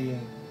guy peeing.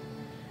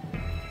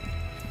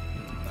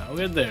 Now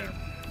we're there.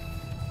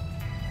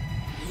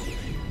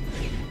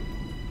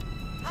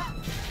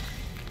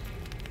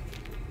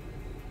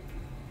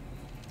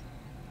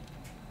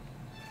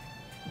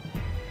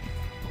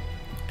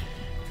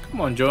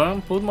 Come on,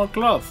 Joan, put more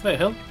cloth. The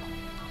hell?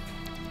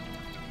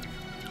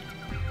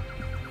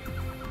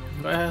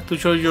 I have to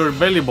show your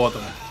belly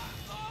button.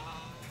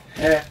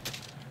 Yeah.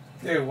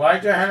 Dude, why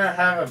Johanna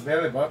have a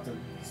belly button?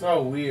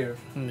 So weird.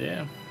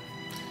 Yeah.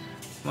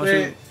 No,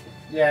 Wait,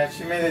 yeah,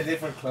 she made a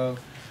different clothes.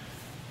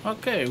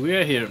 Okay, we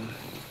are here.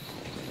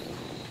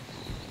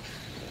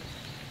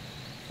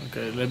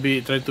 Okay, let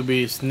me try to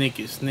be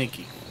sneaky.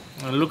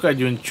 And look at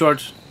you in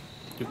shorts.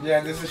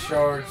 Yeah, this is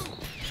shorts.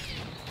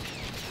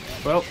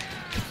 Well,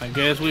 I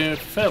guess we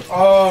failed.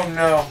 Oh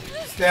no.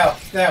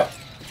 Stealth.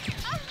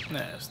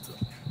 Next.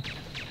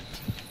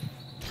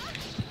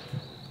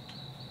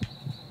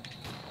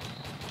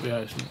 We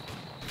are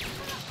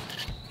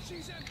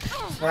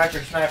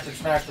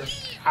Sniper.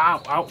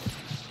 Ow.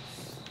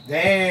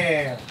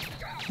 Damn.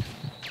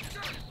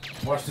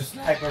 Watch the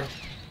sniper.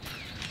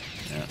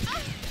 Yeah.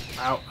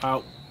 Ow,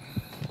 ow.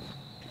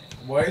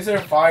 Why is there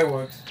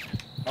fireworks?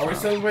 Are we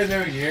celebrating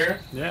New Year?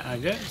 Yeah, I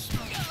guess.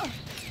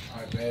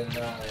 I bet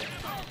not.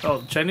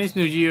 Oh, Chinese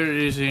New Year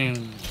is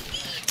in...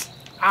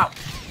 Ow!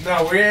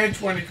 No, we're in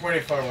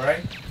 2024,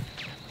 right?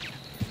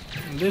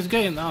 This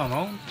game, I don't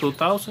know,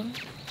 2000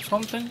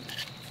 something?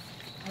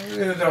 I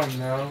really don't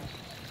know.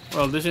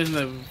 Well, this is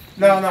the...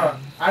 No.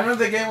 I know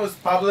the game was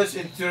published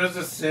in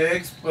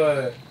 2006,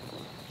 but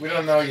we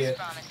don't know yet.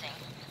 Promising.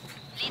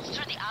 Leads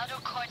through the outer I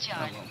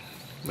courtyard. don't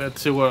know.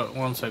 Let's see what,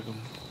 1 second.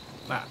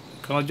 Nah,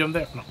 can I jump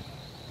there? No.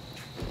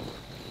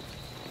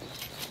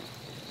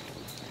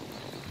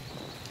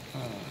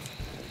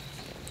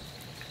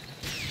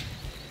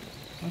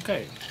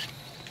 Okay.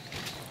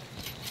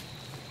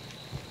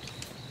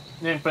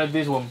 Then press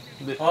this one.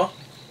 Huh?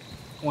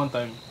 One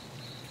time.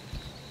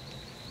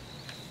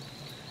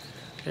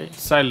 Okay,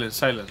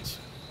 silence.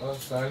 Oh,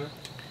 silent.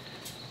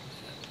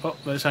 Oh,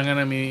 there's an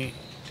enemy.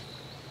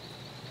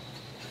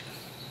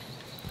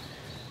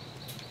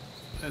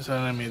 There's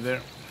an enemy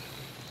there.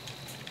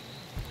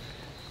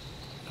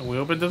 Can we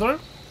open the door?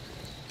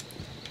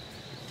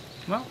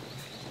 No?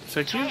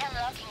 Secure? Try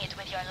unlocking it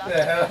with your lock.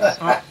 The hell?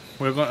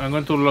 Oh, I'm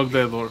going to lock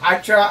the door.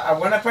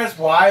 When I press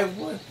Y,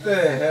 what the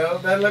hell?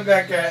 That looked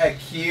like a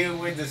Q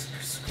with the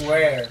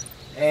square.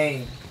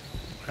 Aim.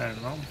 I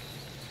don't know.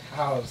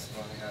 How is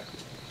funny?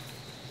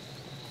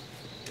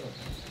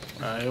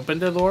 I open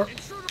the door.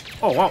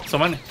 Oh wow, some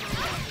money.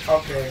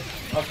 Okay,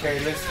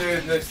 let's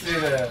do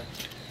the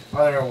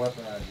other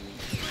weapon I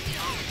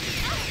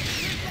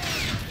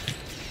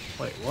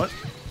Wait, what?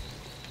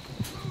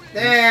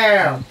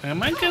 Damn!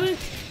 Am I getting?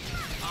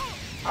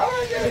 How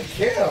did I get a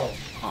kill?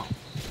 Oh.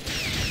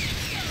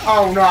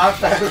 Oh no, I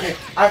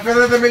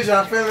failed the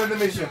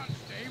mission.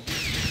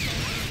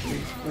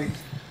 Please.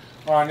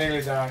 Oh, I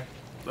nearly died.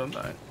 Don't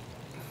die.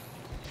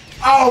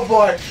 Oh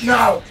boy!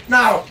 No!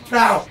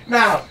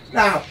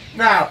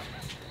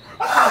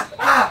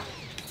 Ah!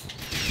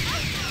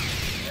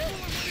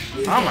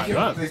 Oh my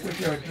god. Please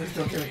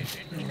don't kill me.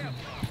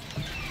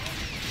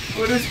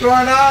 What is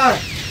going on?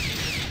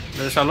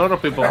 There's a lot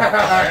of people.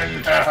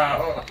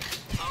 No.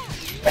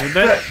 You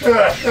dead?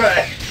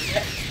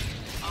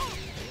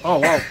 Oh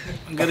wow,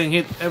 I'm getting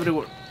hit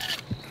everywhere.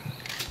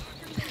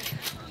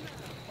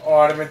 Oh,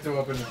 I meant to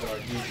open the door.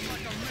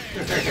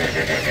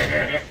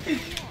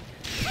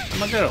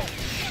 I'm a girl.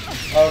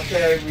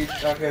 Okay,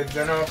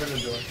 then open the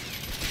door.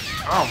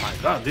 Oh my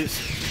god, this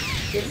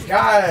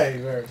guy,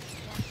 bro.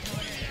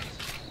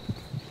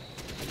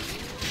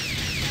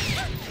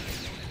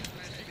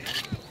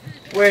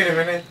 Wait a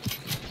minute.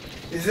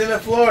 He's in the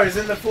floor.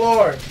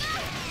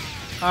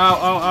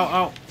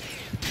 Ow.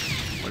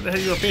 Where the hell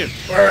you appear?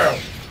 Bro,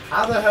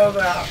 how the hell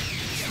did I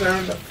stay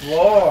on the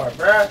floor,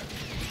 bro? What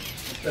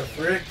the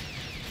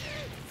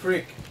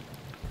freak.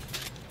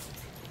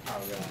 Oh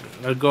god.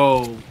 Let's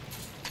go.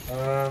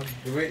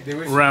 Did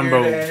we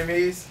Rambo. secure the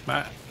enemies?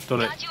 Too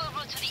late. Got you a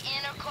route to the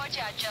inner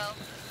courtyard, Joe.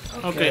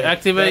 Okay,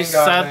 activate Thank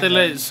God,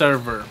 satellite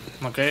server.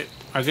 Okay,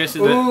 I guess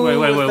it. Ooh,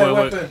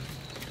 Wait.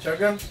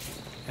 Shotgun?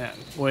 Yeah,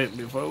 wait.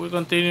 Before we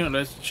continue,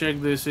 let's check.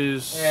 This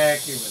is Yeah,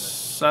 keep it.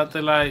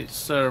 satellite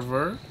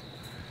server.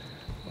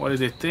 What is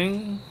the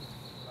thing?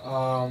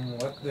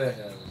 What the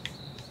hell?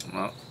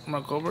 No,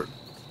 not covered.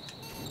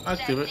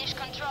 Active it. Dish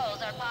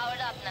controls are powered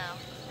up now.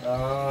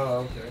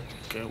 Oh, okay.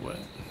 Okay,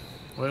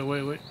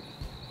 wait.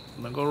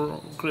 Don't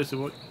go crazy,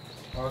 boy.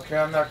 Okay,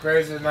 I'm not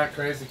crazy.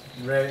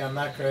 Ready? I'm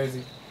not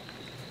crazy.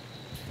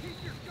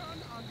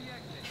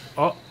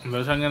 Oh,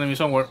 there's an enemy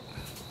somewhere.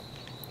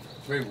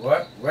 Wait,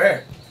 what?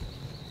 Where?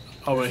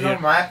 Over There's here.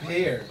 no map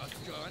here.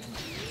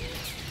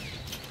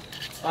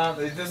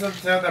 It doesn't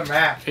tell the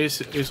map.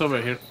 It's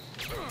over here.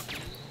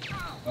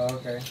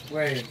 Okay.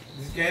 Wait,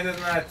 this game does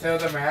not tell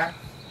the map?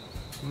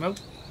 Nope.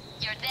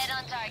 You're dead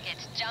on target.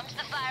 Jumped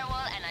the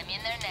firewall and I'm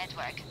in their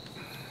network.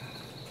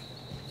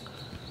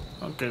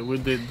 Okay, we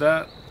did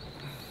that.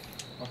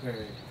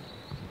 Okay.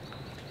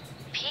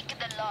 Pick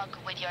the lock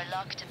with your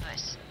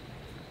locktopus.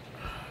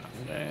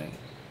 Okay.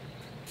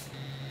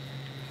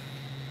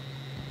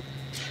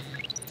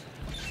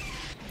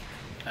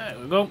 There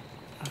we go.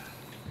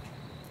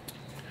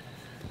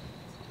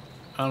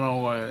 I don't know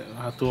why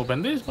I have to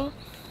open this, but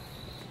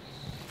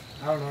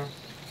I don't know.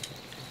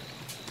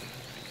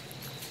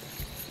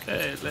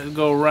 okay, let's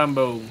go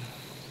Rambo.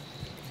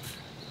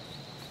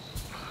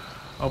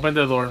 Open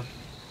the door.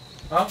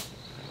 Huh?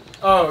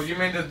 Oh, you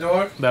mean the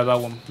door? That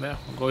one. Yeah,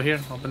 go here.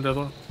 Open the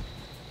door.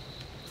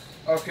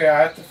 Okay,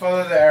 I have to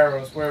follow the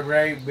arrows where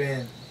Ray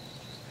been.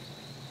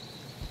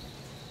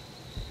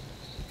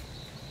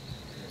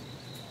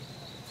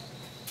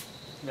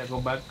 Yeah,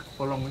 go back.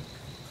 Follow me.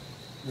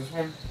 This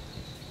one?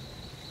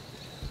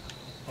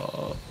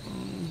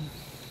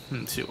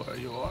 Let's see where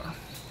you are.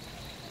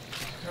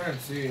 I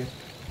can't see it.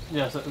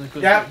 Yeah,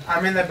 Yep,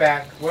 I'm in the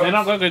back. Whoops.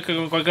 No,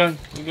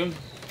 go.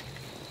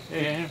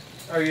 Yeah.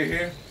 Oh, you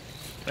here?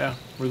 Yeah,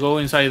 we go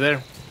inside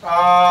there.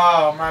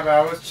 Oh, my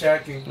bad. I was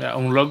checking. Yeah,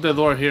 unlock the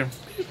door here.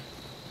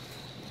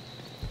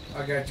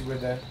 I got you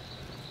with that.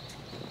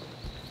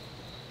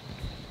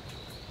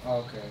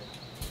 Okay.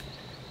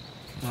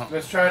 No.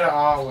 Let's try the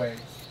odd way.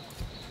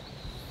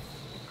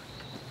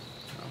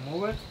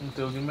 Move it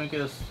until you make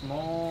it a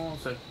small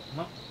set.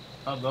 No,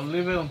 don't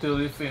leave it until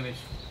you finish.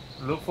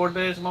 Look for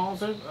the small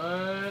set.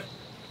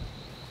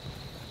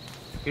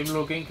 Keep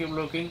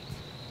looking.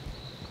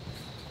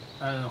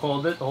 And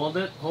hold it.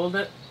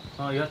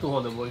 Oh, you have to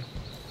hold it, boy.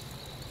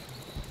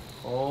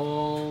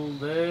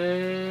 Hold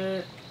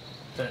it.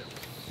 There.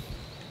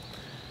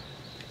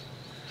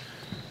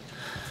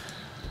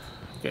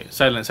 Okay,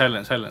 silence.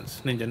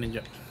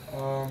 Ninja.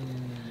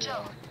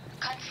 Joe,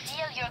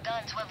 conceal your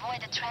gun to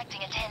avoid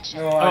attracting attention.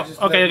 No, I Oh,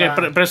 just okay. left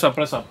mine. Press up.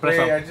 Wait,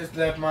 I just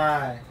left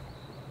mine.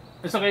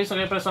 It's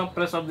okay.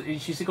 Press up.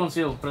 She's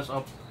concealed. Press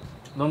up.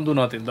 Don't do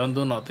nothing.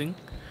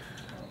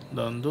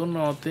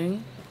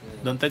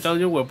 Don't take out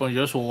your weapon.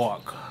 Just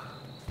walk.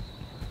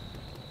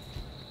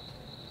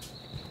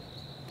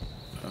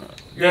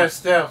 You're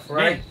stealth,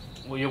 right?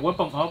 With your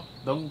weapon up.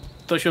 Don't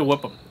touch your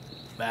weapon.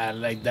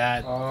 Like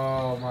that.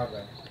 Oh, my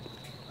bad.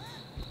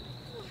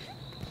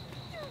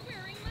 You're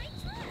wearing my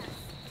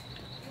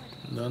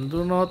dress. Don't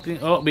do nothing.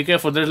 Oh, be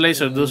careful. There's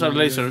lasers. Those are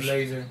lasers.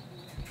 Laser.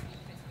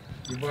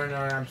 You better know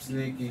I'm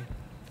sneaky.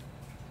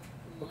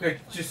 Okay,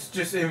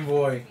 just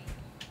envoy.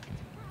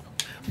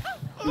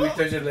 Do we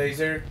touch the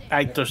laser?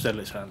 I touch the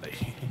laser.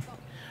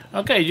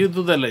 Okay, you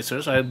do the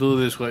lasers. I do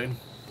this way.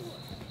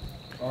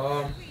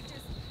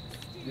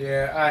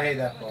 Yeah, I hate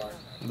that part.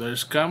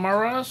 There's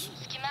cameras.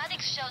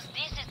 Schematics shows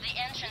this is the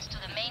entrance to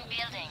the main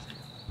building.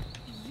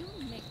 You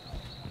make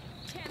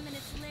 10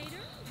 minutes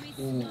later, we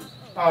Ooh. stop.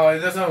 Oh, it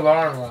doesn't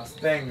alarm us.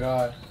 Thank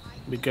God.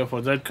 Be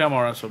careful. There's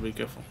cameras, so be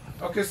careful.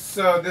 Okay,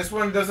 so this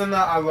one doesn't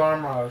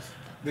alarm us.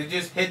 They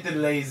just hit the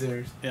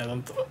lasers. Yeah,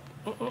 don't.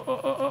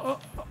 Oh.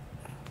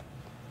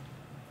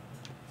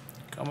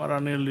 Camera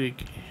nearly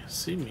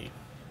see me.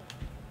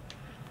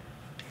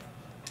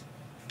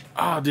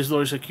 Ah, this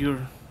door is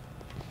secure.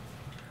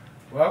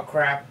 Well,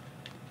 crap.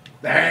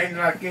 That ain't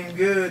looking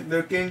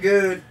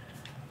good.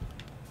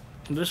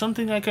 There's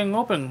something I can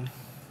open.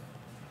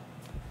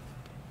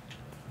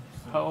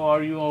 How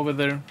are you over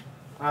there?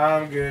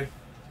 I'm good.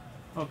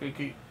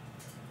 Okay.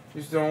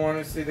 Just don't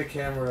want to see the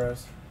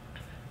cameras.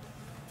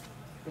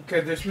 Okay,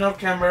 there's no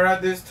camera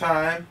this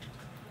time.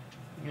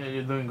 Yeah,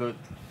 you're doing good.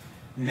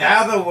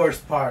 Now the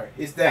worst part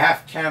is they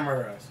have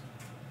cameras.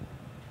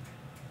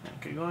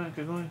 Keep going.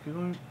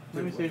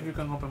 Let me see if you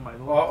can open my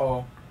door.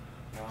 Uh-oh.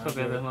 It's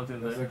okay, there's nothing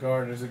there.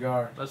 There's a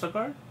guard. That's a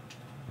card?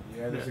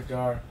 Yeah, there's Yeah. a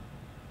guard.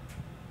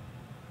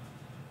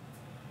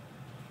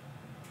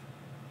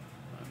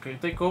 Okay,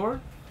 take cover.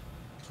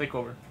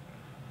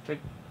 Did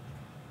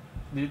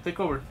you take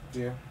cover?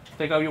 Yeah.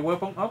 Take out your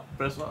weapon up,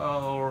 press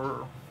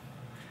or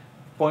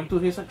point to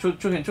his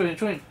shoot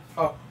him.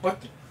 Oh, what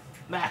the?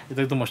 Nah, you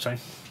take too much time.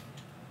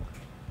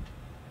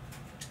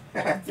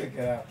 Take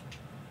it out.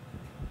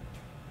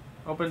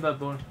 Open that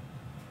door.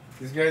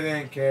 This guy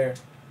didn't care.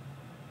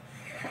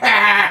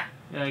 Yeah,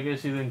 I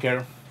guess he didn't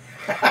care.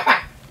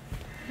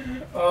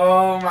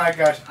 Oh my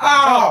gosh.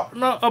 Ow!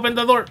 No, open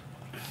the door.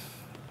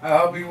 I'll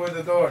help you with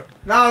the door.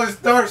 Now this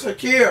door's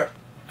secure.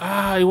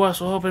 Ah, it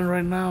was open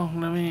right now.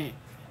 Let me.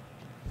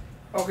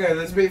 Okay,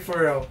 let's be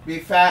for real. Be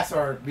fast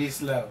or be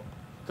slow.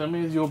 That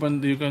means you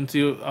can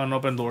see an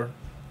open door.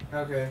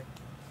 Okay.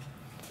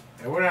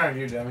 Hey, we're not on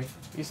you, dummy.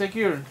 It's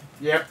secure.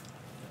 Yep.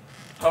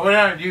 Oh, we're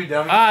not on you,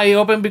 dummy. Ah, it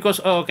opened because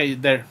okay,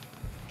 there.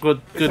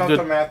 Good. It's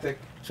automatic.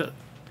 So,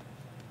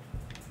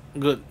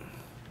 good.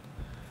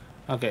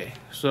 Okay,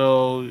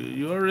 so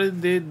you already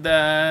did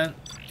that.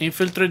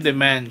 Infiltrate the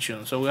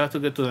mansion. So we have to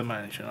get to the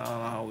mansion. I don't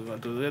know how we're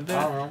going to get I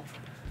there. don't know.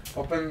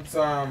 Open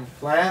some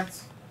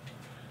plants.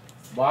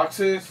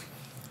 Boxes.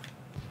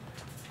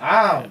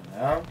 I don't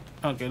know.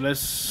 Okay,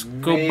 let's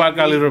go back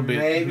a little bit.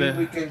 Maybe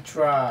we can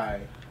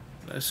try.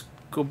 Let's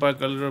go back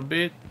a little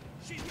bit.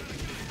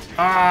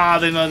 Ah,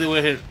 they know they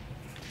were here.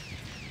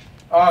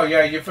 Oh,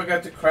 yeah, you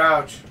forgot to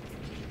crouch.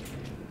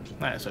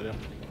 Nice, okay.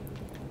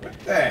 What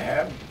the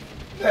hell?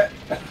 That...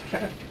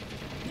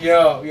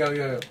 Yo.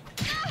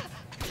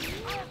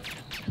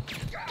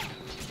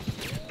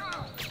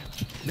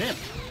 Damn.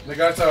 The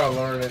guys are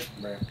alerted,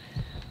 man.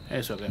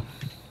 It's okay.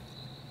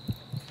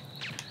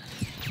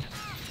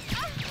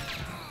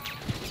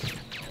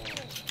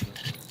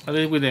 At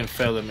least we didn't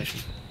fail the mission.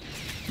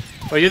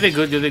 Oh, you did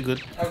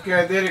good. Okay,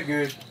 I did it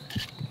good.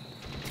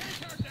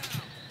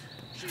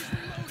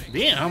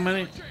 Damn, how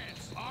many?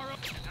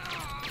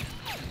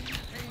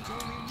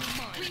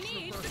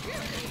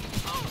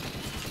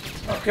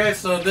 Okay,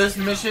 so this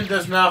mission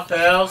does not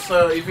fail,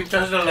 so if you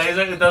touch the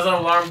laser, it doesn't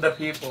alarm the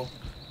people.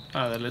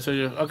 Ah, the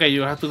laser. Okay,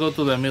 you have to go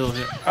to the middle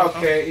here.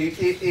 Okay,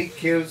 it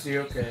kills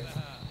you, okay.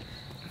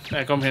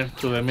 Yeah, come here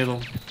to the middle.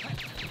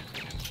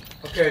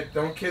 Okay,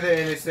 don't kill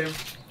the innocent.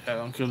 Yeah,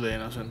 don't kill the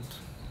innocent.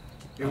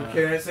 If we kill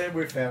the innocent,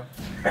 we fail.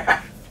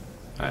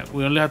 Alright,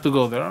 we only have to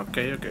go there.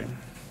 Okay.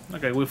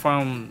 Okay, we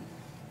found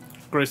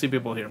crazy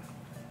people here.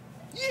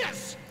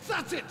 Yes,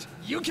 that's it.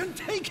 You can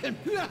take him.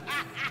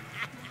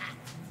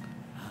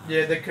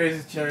 Yeah, the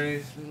crazy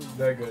Chinese,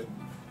 they're good.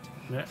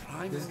 Yeah.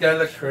 This guy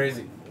looks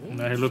crazy.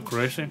 Now he look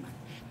crazy.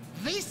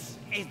 This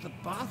is the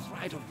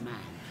birthright of man.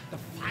 The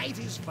fight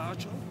is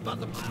virtual, but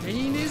the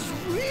pain is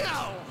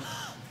real.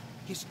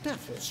 His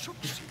death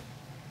shocks you.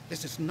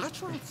 This is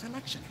natural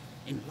selection.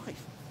 In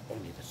life,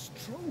 only the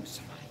strong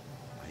survive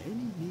by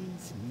any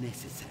means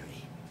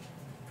necessary.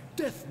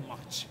 Death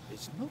march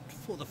is not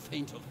for the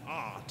faint of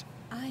heart.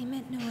 I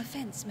meant no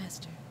offense,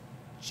 Master.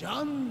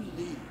 John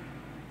Lee,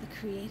 The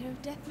creator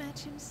of Deathmatch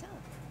himself.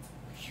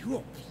 you're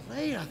a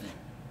player then.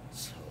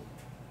 So,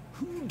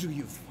 who do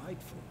you fight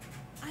for?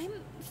 I'm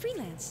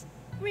freelance.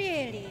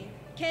 Really?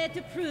 Care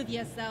to prove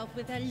yourself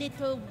with a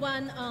little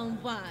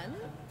one-on-one?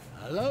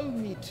 Allow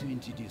me to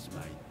introduce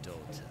my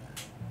daughter,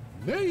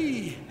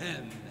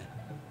 Mayhem.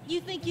 You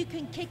think you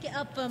can kick it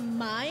up for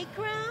my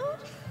crowd?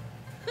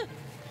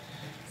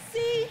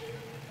 See?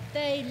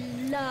 They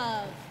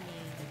love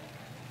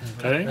me.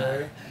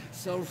 Okay.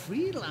 So,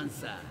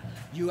 freelancer,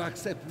 you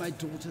accept my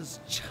daughter's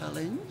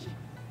challenge?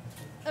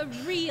 A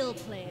real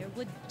player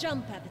would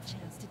jump at the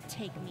chance to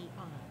take me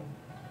on.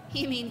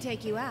 You mean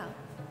take you out?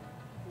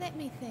 Let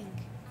me think.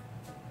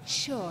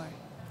 Sure,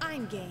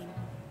 I'm game.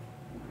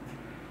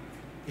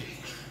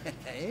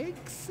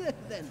 Excellent.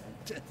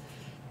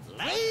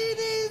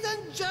 Ladies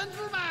and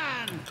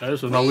gentlemen. Okay,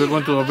 so now we're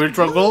going to a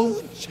virtual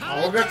goal.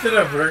 I'll get to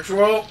the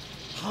virtual.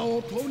 Our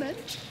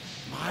opponent.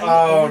 My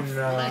Oh own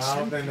no, I flesh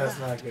don't and think that's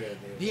blood. not good,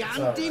 dude. The It's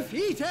all right.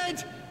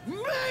 undefeated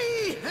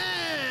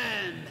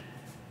Mayhem!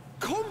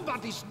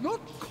 Combat is not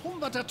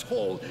combat at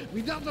all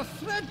without the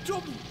threat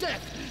of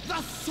death,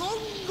 the song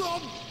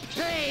of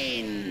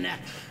pain!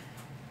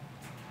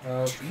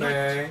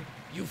 Okay.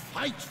 You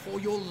fight for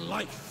your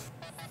life.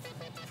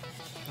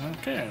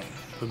 Okay,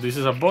 so this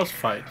is a boss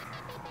fight.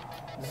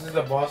 This is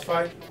the boss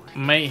fight?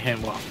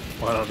 Mayhem. Wow.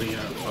 What are the?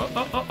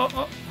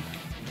 Oh.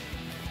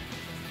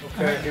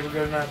 Okay, here we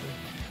go, nothing.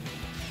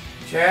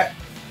 Chat.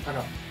 I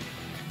know.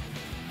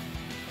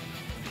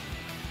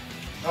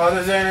 Oh,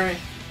 there's the enemy.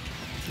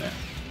 Yeah.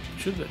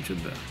 Shoot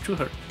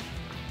her.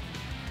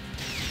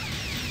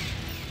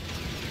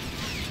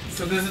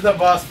 So this is the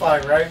boss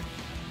fight, right?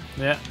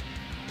 Yeah.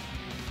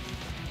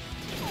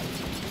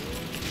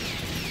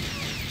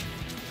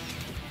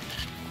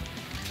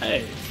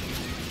 Hey.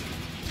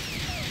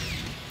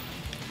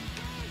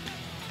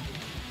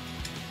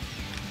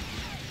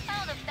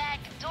 Found a back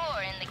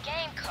door in the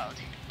game code.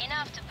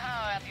 Enough to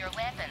power up your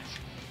weapons.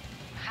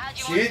 How'd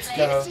you want Cheats to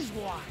play?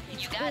 go.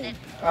 You got it.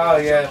 Oh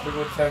yeah,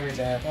 people tell me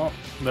that. Oh,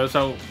 that's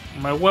how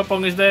my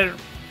weapon is there.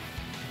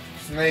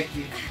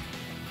 Snaky.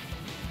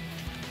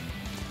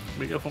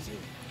 Be careful.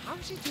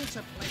 How's it just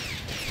a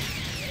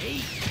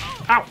play?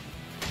 Ow!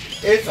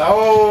 It's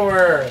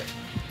over.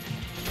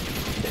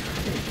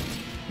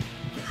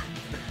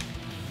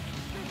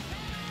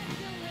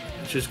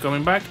 She's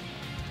coming back.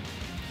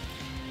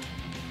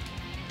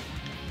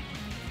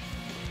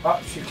 Oh,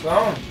 she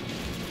cloned.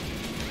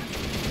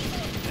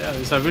 Yeah,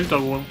 it's a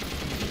virtual one.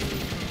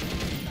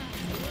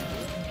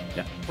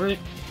 Yeah, really.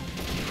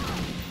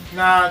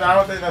 Nah, I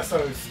don't think that's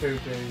so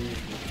stupid.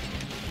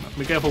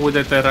 Be careful with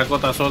the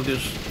terracotta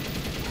soldiers.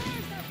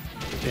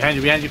 Behind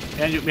you.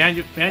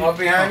 Oh,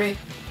 behind me?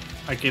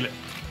 I kill it.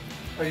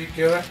 Oh, you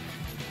kill her?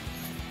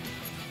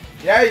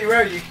 Yeah, you're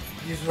right.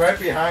 He's right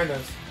behind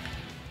us.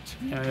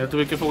 Yeah, you have to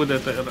be careful with the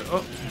terracotta.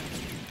 Oh,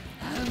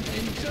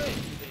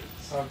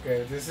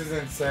 Okay, this is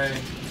insane.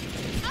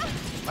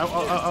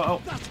 ow.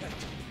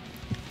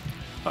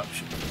 Oh,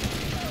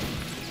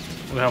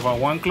 shit. We have a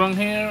one clone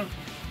here.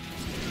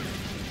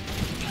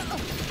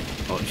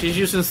 Oh, she's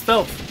using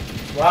stealth.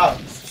 Wow,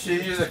 she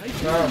used a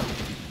clone.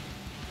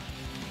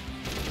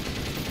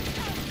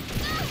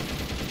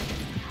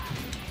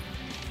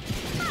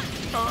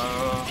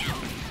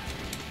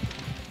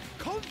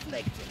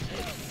 Conflict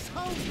is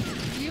so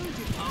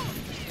beautiful.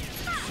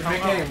 She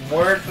became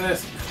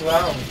worthless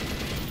clown.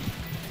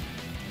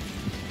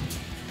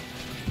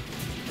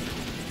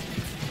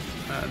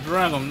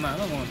 Dragon,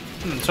 no,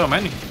 so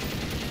many.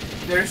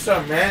 There's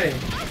so many.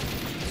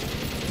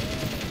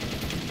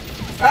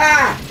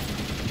 Ah!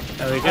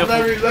 Yeah, be I'm careful.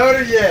 not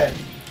reloaded yet.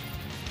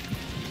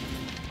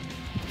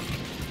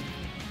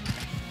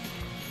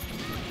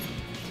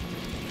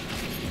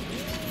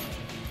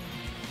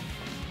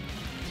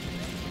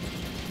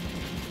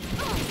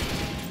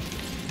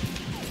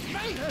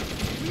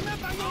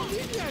 Remember your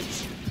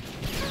lineage.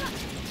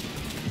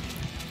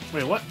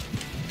 Wait, what?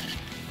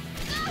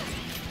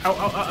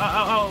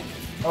 Ow.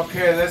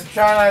 Okay, let's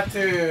try not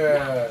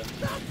to.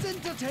 That's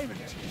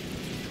entertainment.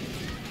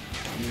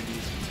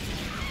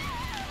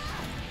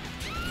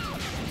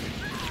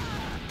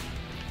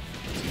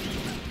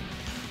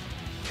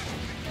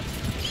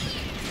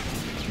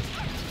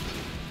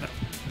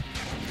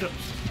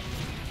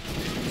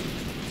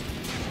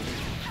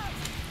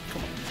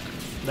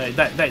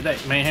 Die,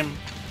 mayhem.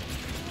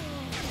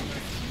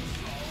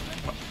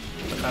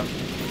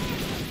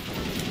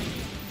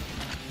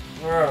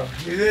 Bro,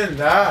 he didn't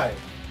die.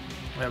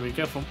 Yeah, be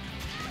careful.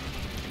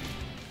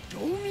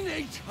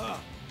 Dominate her.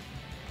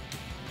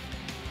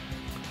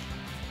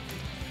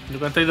 You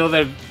can take the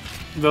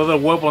other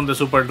weapon, the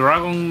super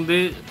dragon,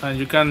 and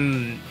you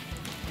can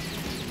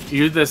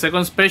Use the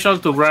second special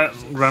to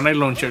grenade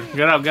launcher.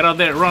 Get out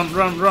there. Run.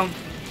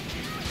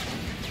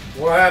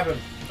 What happened?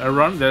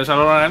 Run. There's a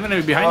lot of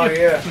enemy behind you.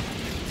 Oh, yeah.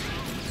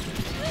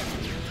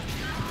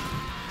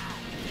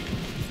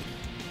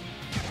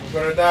 I'm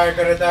gonna die.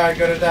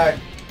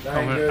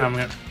 I'm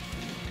here.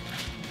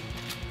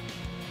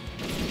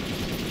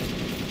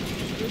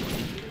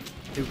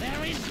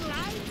 There is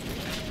light.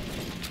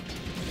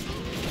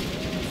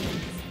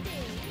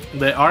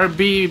 The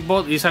RB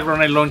bot is a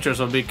grenade launcher,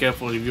 so be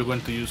careful if you're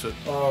going to use it.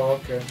 Oh,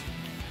 okay.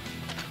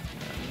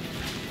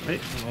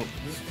 Wait, no.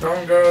 This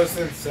drone girl is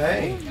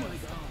insane.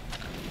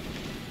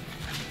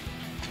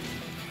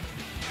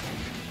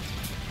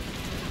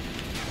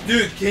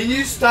 Dude, can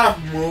you stop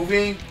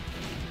moving?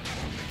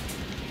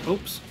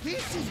 Oops.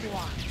 This is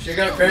why. She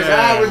got crazy.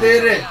 Ah, we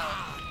did it.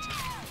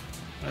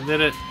 I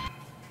did it.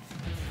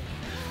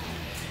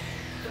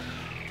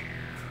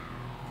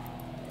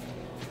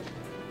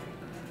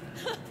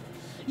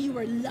 You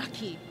were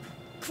lucky.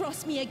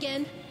 Cross me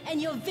again,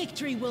 and your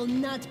victory will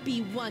not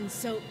be won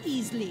so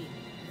easily.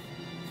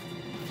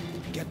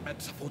 Get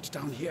med support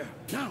down here.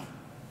 Now.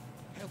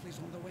 Help is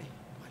on the way,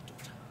 my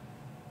daughter.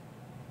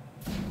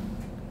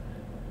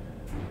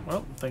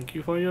 Well, thank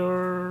you for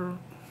your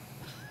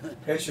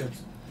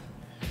Patience.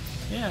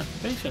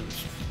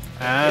 patience.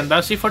 And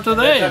that's it for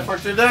today. That's it for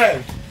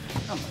today.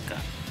 Oh my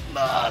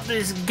god.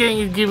 This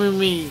game is giving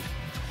me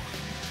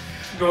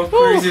Go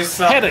crazy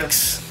something.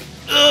 headaches.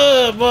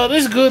 But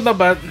it's good, not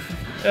bad.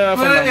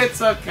 But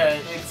it's okay.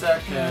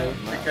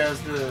 Because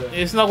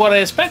it's not what I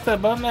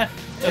expected, but nah,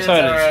 that's how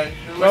it is. Alright.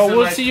 Well,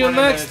 we'll see you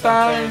next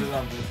time.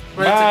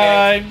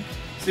 Bye.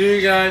 See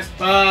you guys.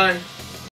 Bye.